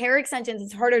my with hair extensions,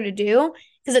 it's harder to do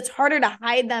because it's harder to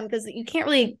hide them because you can't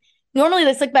really normally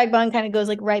the slick back bun kind of goes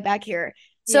like right back here.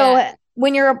 Yeah. So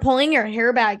when you're pulling your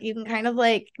hair back, you can kind of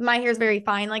like my hair is very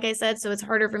fine, like I said, so it's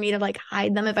harder for me to like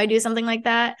hide them if I do something like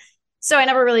that. So I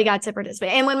never really got to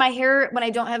participate. And when I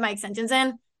don't have my extensions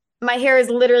in, my hair is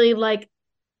literally like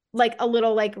a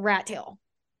little like rat tail.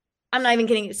 I'm not even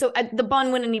kidding you. So the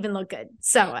bun wouldn't even look good.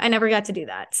 So I never got to do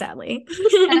that, sadly.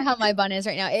 Kind of how my bun is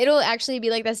right now. It'll actually be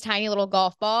like this tiny little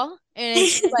golf ball. And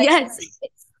it's just like Yes.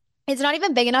 it's not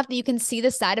even big enough that you can see the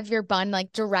side of your bun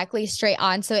like directly straight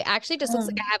on. So it actually just looks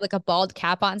like Um, I have like a bald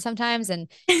cap on sometimes. And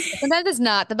sometimes it's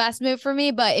not the best move for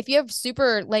me. But if you have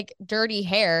super like dirty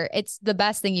hair, it's the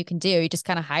best thing you can do. You just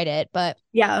kind of hide it. But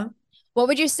yeah. what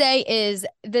would you say is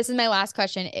this is my last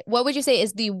question. What would you say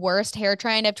is the worst hair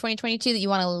trend of 2022 that you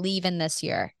want to leave in this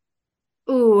year?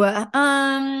 Ooh.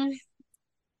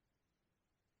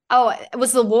 Oh, it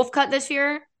was the wolf cut this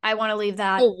year. I want to leave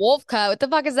that. Oh, wolf cut. What the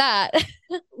fuck is that?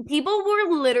 People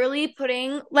were literally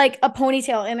putting like a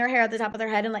ponytail in their hair at the top of their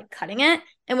head and like cutting it.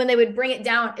 And when they would bring it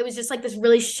down, it was just like this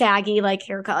really shaggy like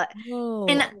haircut. And Oh,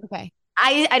 okay.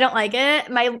 I don't like it.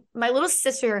 My little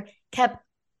sister kept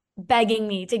begging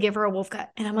me to give her a wolf cut.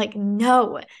 And I'm like,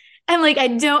 no. I'm like, I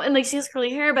don't. And like, she has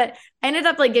curly hair, but I ended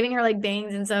up like giving her like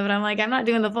bangs and stuff. And I'm like, I'm not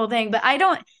doing the full thing. But yeah, I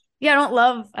don't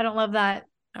love that.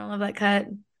 I don't love that cut.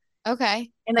 Okay.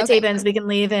 And the Okay. tape ends we can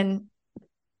leave. And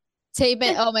Tape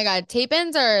in. Oh my God. Tape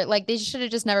ins are like, they should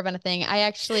have just never been a thing. I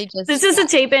actually this just, is a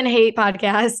tape and hate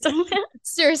podcast.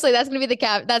 seriously, that's going to be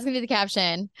the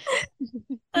caption.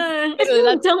 Literally,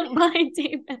 that's, Don't buy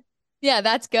tape. yeah,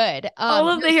 that's good. All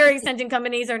of No, the hair extension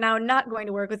companies are now not going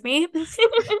to work with me.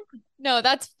 no,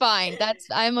 that's fine.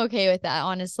 I'm okay with that.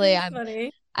 Honestly, That's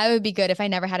funny. I would be good if I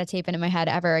never had a tape in my head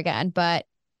ever again. But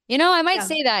I might Yeah.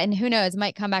 say that and who knows, it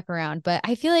might come back around. But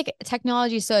I feel like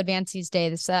technology is so advanced these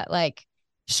days that like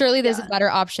surely there's a Yeah. better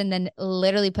option than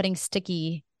literally putting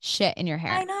sticky shit in your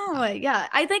hair. I know. Yeah.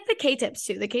 I like the K tips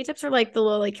too. The K tips are like the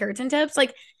little like keratin tips.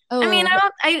 Like, I mean, Oh,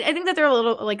 I think that they're a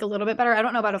little bit better. I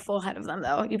don't know about a full head of them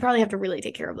though. You probably have to really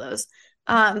take care of those.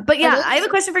 But are yeah, I have a those?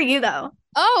 question for you though.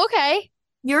 Oh, okay.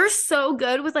 You're so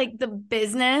good with like the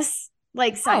business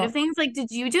like side Oh, of things. Like, did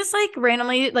you just like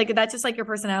randomly like that's just like your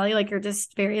personality? Like you're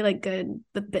just very like good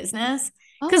with business.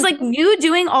 Cause oh, like you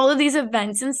doing all of these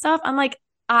events and stuff, I'm like,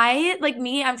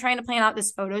 I'm trying to plan out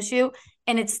this photo shoot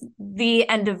and it's the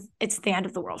end of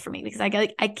the world for me because I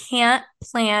can't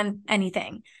plan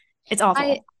anything. It's I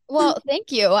awful. well,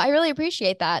 thank you. I really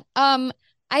appreciate that.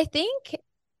 I think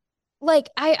like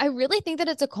I really think that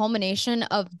it's a culmination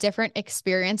of different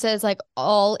experiences like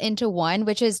all into one,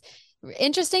 which is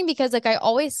interesting because like I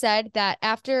always said that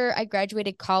after I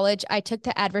graduated college, I took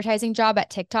the advertising job at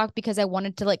TikTok because I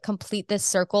wanted to like complete this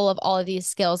circle of all of these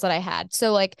skills that I had.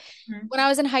 So like Mhm. when I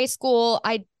was in high school,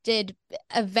 I did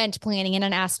event planning in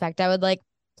an aspect. I would like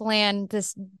plan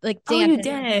this like Oh, dance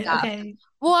you did. stuff. Okay.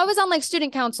 Well, I was on like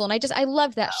student council and I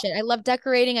loved that shit. I loved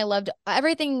decorating. I loved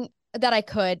everything that I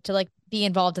could to like be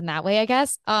involved in that way, I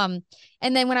guess. And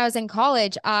then when I was in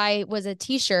college, I was a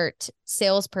t-shirt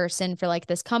salesperson for like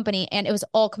this company and it was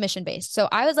all commission based. So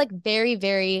I was like very,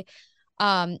 very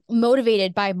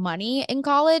motivated by money in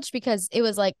college because it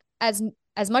was like as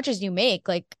much as you make,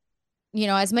 like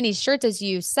as many shirts as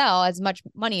you sell, as much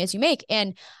money as you make.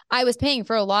 And I was paying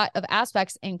for a lot of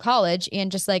aspects in college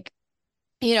and just like,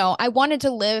 I wanted to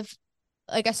live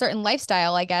like a certain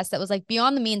lifestyle, I guess, that was like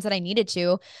beyond the means that I needed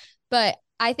to. But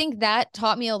I think that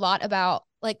taught me a lot about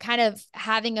like kind of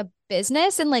having a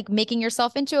business and like making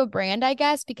yourself into a brand, I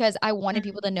guess, because I wanted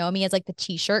people to know me as like the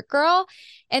t-shirt girl.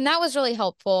 And that was really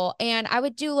helpful. And I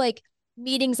would do like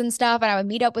meetings and stuff, and I would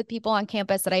meet up with people on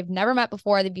campus that I've never met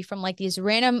before. They'd be from like these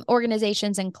random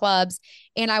organizations and clubs,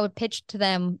 and I would pitch to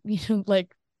them,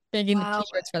 like making the Wow.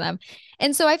 t-shirts for them.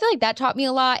 And so I feel like that taught me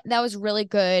a lot. That was really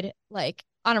good, like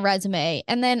on a resume.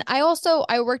 And then I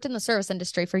worked in the service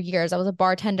industry for years. I was a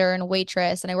bartender and a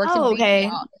waitress, and I worked in Oh, okay.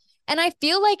 retail. And I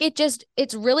feel like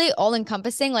it's really all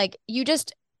encompassing. Like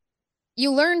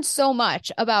you learn so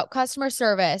much about customer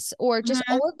service or just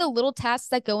Mhm. all of the little tasks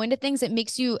that go into things. It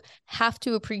makes you have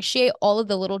to appreciate all of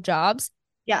the little jobs.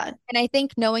 Yeah. And I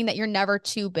think knowing that you're never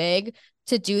too big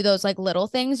to do those like little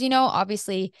things,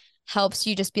 obviously helps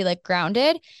you just be like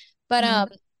grounded. But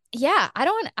Mhm. yeah, I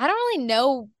don't really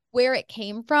know where it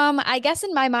came from. I guess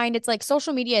in my mind it's like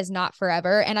social media is not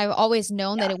forever and I've always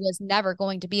known that Yeah. it was never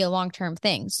going to be a long-term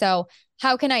thing. So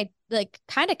how can I like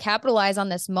kind of capitalize on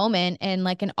this moment and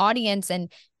like an audience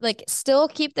and like still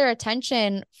keep their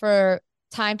attention for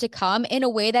time to come in a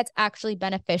way that's actually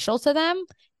beneficial to them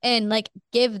and like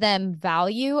give them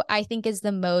value, I think is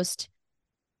the most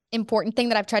important thing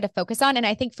that I've tried to focus on. And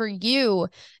I think for you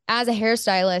as a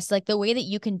hairstylist, like the way that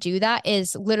you can do that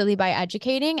is literally by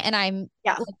educating. And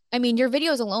Yeah. I mean, your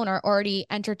videos alone are already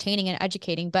entertaining and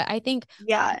educating, but I think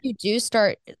Yeah. if you do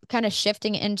start kind of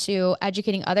shifting into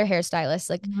educating other hairstylists,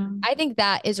 like Mhm. I think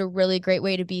that is a really great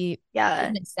way to be Yeah.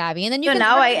 business savvy. And then you So can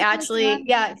now start I making actually,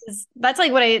 yeah, because that's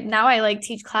like what I now I like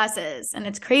teach classes, and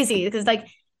it's crazy because like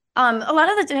a lot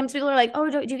of the times people are like, oh,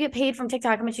 do you get paid from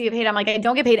TikTok? How much do you get paid? I'm like, I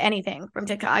don't get paid anything from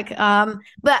TikTok.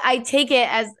 But I take it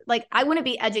as like I wouldn't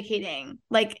be educating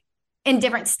like in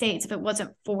different states if it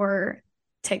wasn't for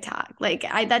TikTok. Like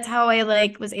I that's how I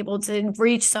like was able to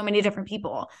reach so many different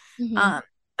people. Mhm. Um,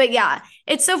 but yeah,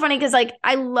 it's so funny because like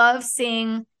I love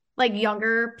seeing like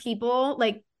younger people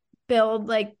like build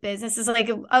like businesses like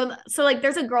so like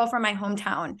there's a girl from my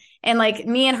hometown and like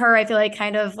me and her I feel like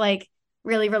kind of like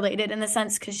really related in the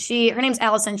sense because her name's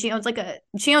Allison. She owns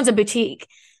a boutique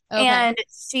Okay. and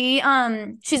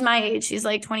she's my age. She's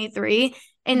like 23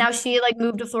 and Mhm. now she like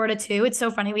moved to Florida too. It's so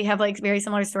funny. We have like very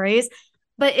similar stories,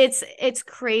 but it's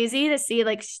crazy to see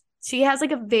like she has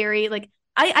like a very like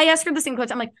I asked her the same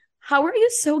question. I'm like, how are you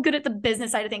so good at the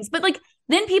business side of things? But like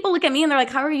then people look at me and they're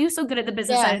like, how are you so good at the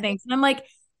business side Yeah. of things? And I'm like,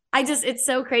 it's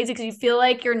so crazy because you feel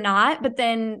like you're not, but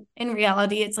then in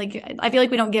reality, it's like, I feel like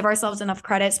we don't give ourselves enough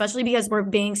credit, especially because we're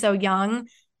being so young.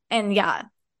 And yeah,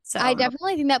 I so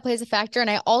definitely think that plays a factor. And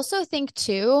I also think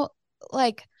too,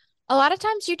 like a lot of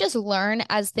times you just learn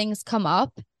as things come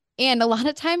up. And a lot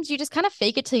of times you just kind of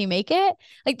fake it till you make it.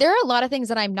 Like there are a lot of things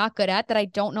that I'm not good at that I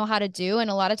don't know how to do. And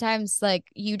a lot of times, like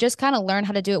you just kind of learn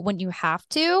how to do it when you have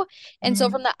to. And so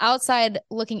from mhm. the outside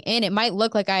looking in, it might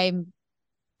look like I'm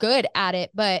good at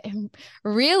it, but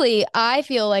really I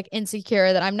feel like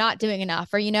insecure that I'm not doing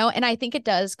enough or and I think it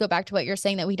does go back to what you're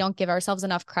saying that we don't give ourselves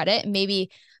enough credit.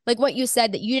 Maybe like what you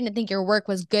said that you didn't think your work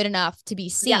was good enough to be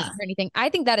seen Yeah. or anything. I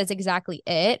think that is exactly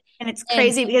it. And it's And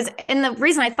crazy because, and the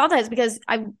reason I thought that is because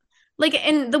I like,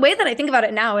 in the way that I think about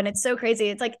it now, and it's so crazy,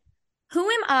 it's like, who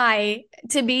am I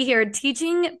to be here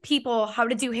teaching people how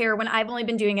to do hair when I've only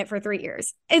been doing it for 3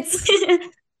 years? It's,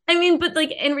 I mean, but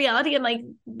like in reality, I'm like,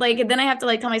 then I have to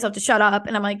like tell myself to shut up.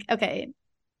 And I'm like, okay,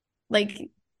 like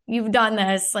you've done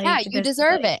this, yeah, like you this,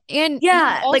 deserve like, it. And you've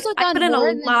yeah, like also I put done in a more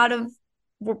than lot of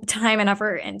time and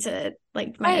effort into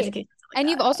like my right. education, stuff like And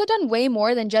you've that. also done way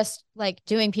more than just like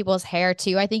doing people's hair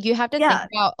too. I think you have to think Yeah.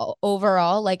 about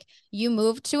overall, like you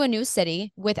moved to a new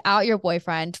city without your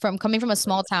boyfriend from coming from a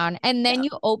small town, and then Yeah.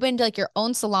 you opened like your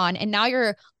own salon, and now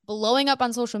you're blowing up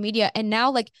on social media, and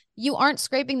now like you aren't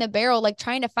scraping the barrel, like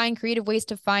trying to find creative ways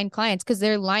to find clients because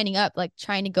they're lining up, like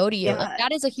trying to go to you. Like Yeah.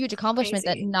 that is a huge accomplishment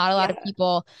that Crazy. not a lot of Yeah.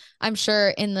 people, I'm sure,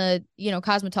 in the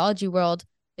cosmetology world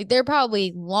like they're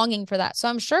probably longing for that. So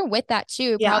I'm sure with that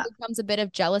too, Yeah. probably comes a bit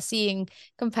of jealousy and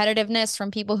competitiveness from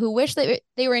people who wish that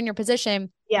they were in your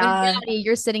position. When in Yeah. reality,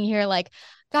 you're sitting here like,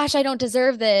 gosh, I don't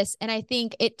deserve this. And I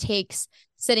think it takes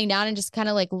sitting down and just kind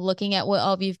of like looking at what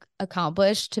all you've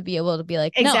accomplished to be able to be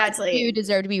like, no, you Exactly.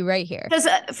 deserve to be right here. Because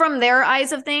from their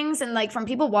eyes of things and like from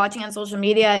people watching on social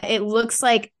media, it looks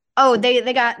like, oh, they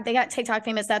got TikTok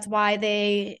famous. That's why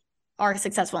they are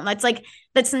successful. And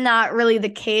that's not really the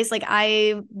case. Like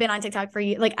I've been on TikTok for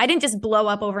you. Like I didn't just blow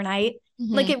up overnight.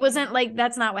 Like Hmm. it wasn't like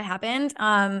that's not what happened.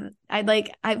 I've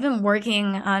been working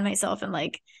on myself and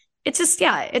like it's just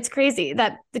yeah, it's crazy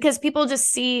that because people just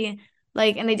see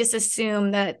like and they just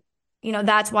assume that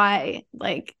that's why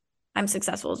like I'm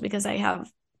successful is because I have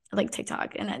like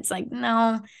TikTok and it's like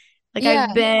no like Yeah.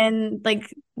 I've been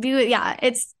like yeah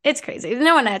it's crazy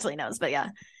no one actually knows but yeah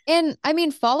And I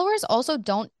mean, followers also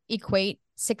don't equate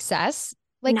success.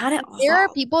 Like, not at there are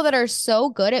all people that are so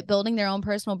good at building their own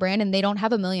personal brand and they don't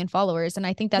have a million followers. And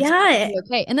I think that's yeah perfectly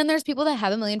okay. And then there's people that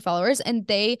have a million followers and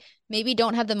they maybe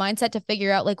don't have the mindset to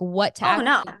figure out like what to oh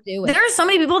no actually do with there it. are so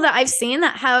many people that I've seen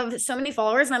that have so many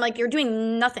followers and I'm like you're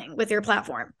doing nothing with your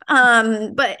platform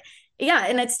but yeah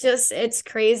and it's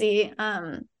crazy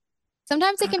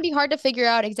Sometimes it can be hard to figure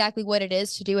out exactly what it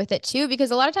is to do with it too,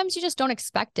 because a lot of times you just don't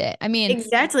expect it. I mean,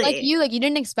 exactly like you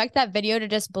didn't expect that video to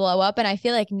just blow up. And I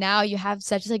feel like now you have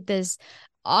such like this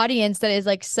audience that is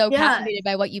like so yeah captivated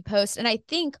by what you post. And I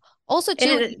think also and too,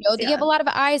 when it you know is that you have yeah a lot of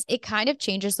eyes, it kind of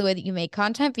changes the way that you make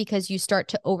content because you start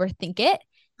to overthink it.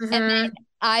 And then mm-hmm.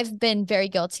 I've been very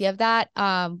guilty of that.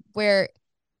 Where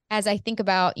as I think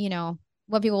about,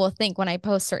 what people will think when I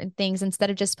post certain things instead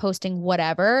of just posting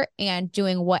whatever and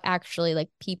doing what actually like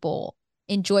people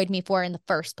enjoyed me for in the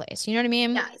first place. You know what I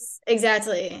mean? Yes,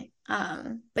 exactly.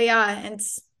 But yeah,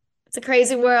 it's a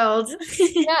crazy world.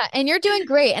 Yeah, and you're doing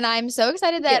great. And I'm so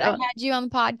excited Thank that I you. had you on the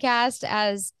podcast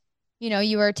as,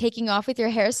 you were taking off with your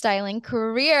hairstyling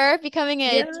career, becoming a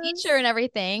teacher Yes. and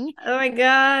everything. Oh my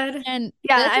God. And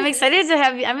Yeah, this is,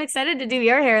 I'm excited to do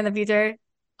your hair in the future.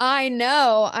 I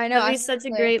know, That'll I'm be such a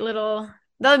excited. great little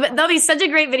that'll be such a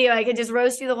great video. I could just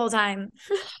roast you the whole time.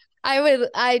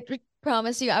 I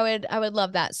promise you, I would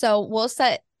love that. So we'll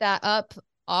set that up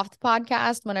off the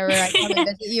podcast whenever I come and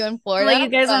visit you in I'm like, Florida. you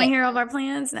guys want to But hear all of our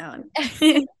plans? No.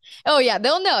 oh yeah,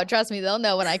 they'll know. Trust me, they'll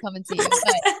know when I come and see you.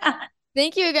 But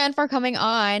thank you again for coming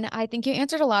on. I think you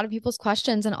answered a lot of people's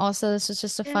questions, and also this was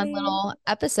just a fun Yay. little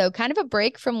episode, kind of a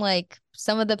break from like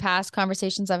some of the past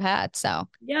conversations I've had. So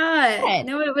Yeah, good.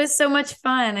 no, it was so much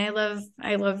fun. I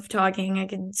love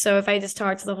talking. So if I just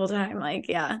talked the whole time, like,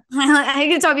 yeah, I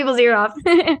can talk people's ear off.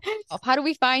 How do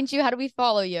we find you? How do we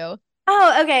follow you?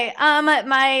 Oh, okay.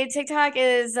 My TikTok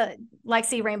is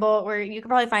Lexie Rainbolt, where you can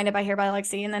probably find it by Hair by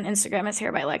Lexie, and then Instagram is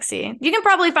Hair by Lexie. You can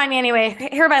probably find me anyway,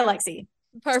 Hair by Lexie.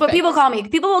 It's what Perfect. people call me.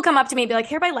 People will come up to me and be like,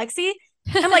 Hair by Lexie.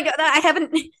 I'm like, I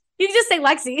haven't. You can just say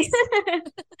Lexie.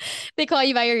 They call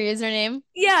you by your username.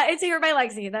 Yeah, it's Hair by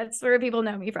Lexie. That's where people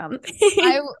know me from.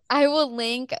 I will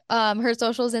link her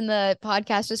socials in the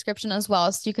podcast description as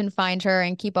well, so you can find her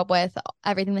and keep up with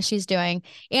everything that she's doing.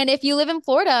 And if you live in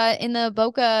Florida in the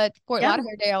Boca Fort Yeah.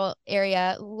 Lauderdale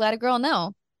area, let a girl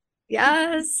know.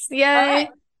 Yes. All right. Yay.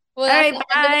 Well, All that's right.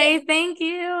 the end of it. Bye. Thank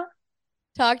you.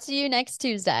 Talk to you next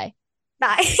Tuesday.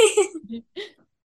 Bye.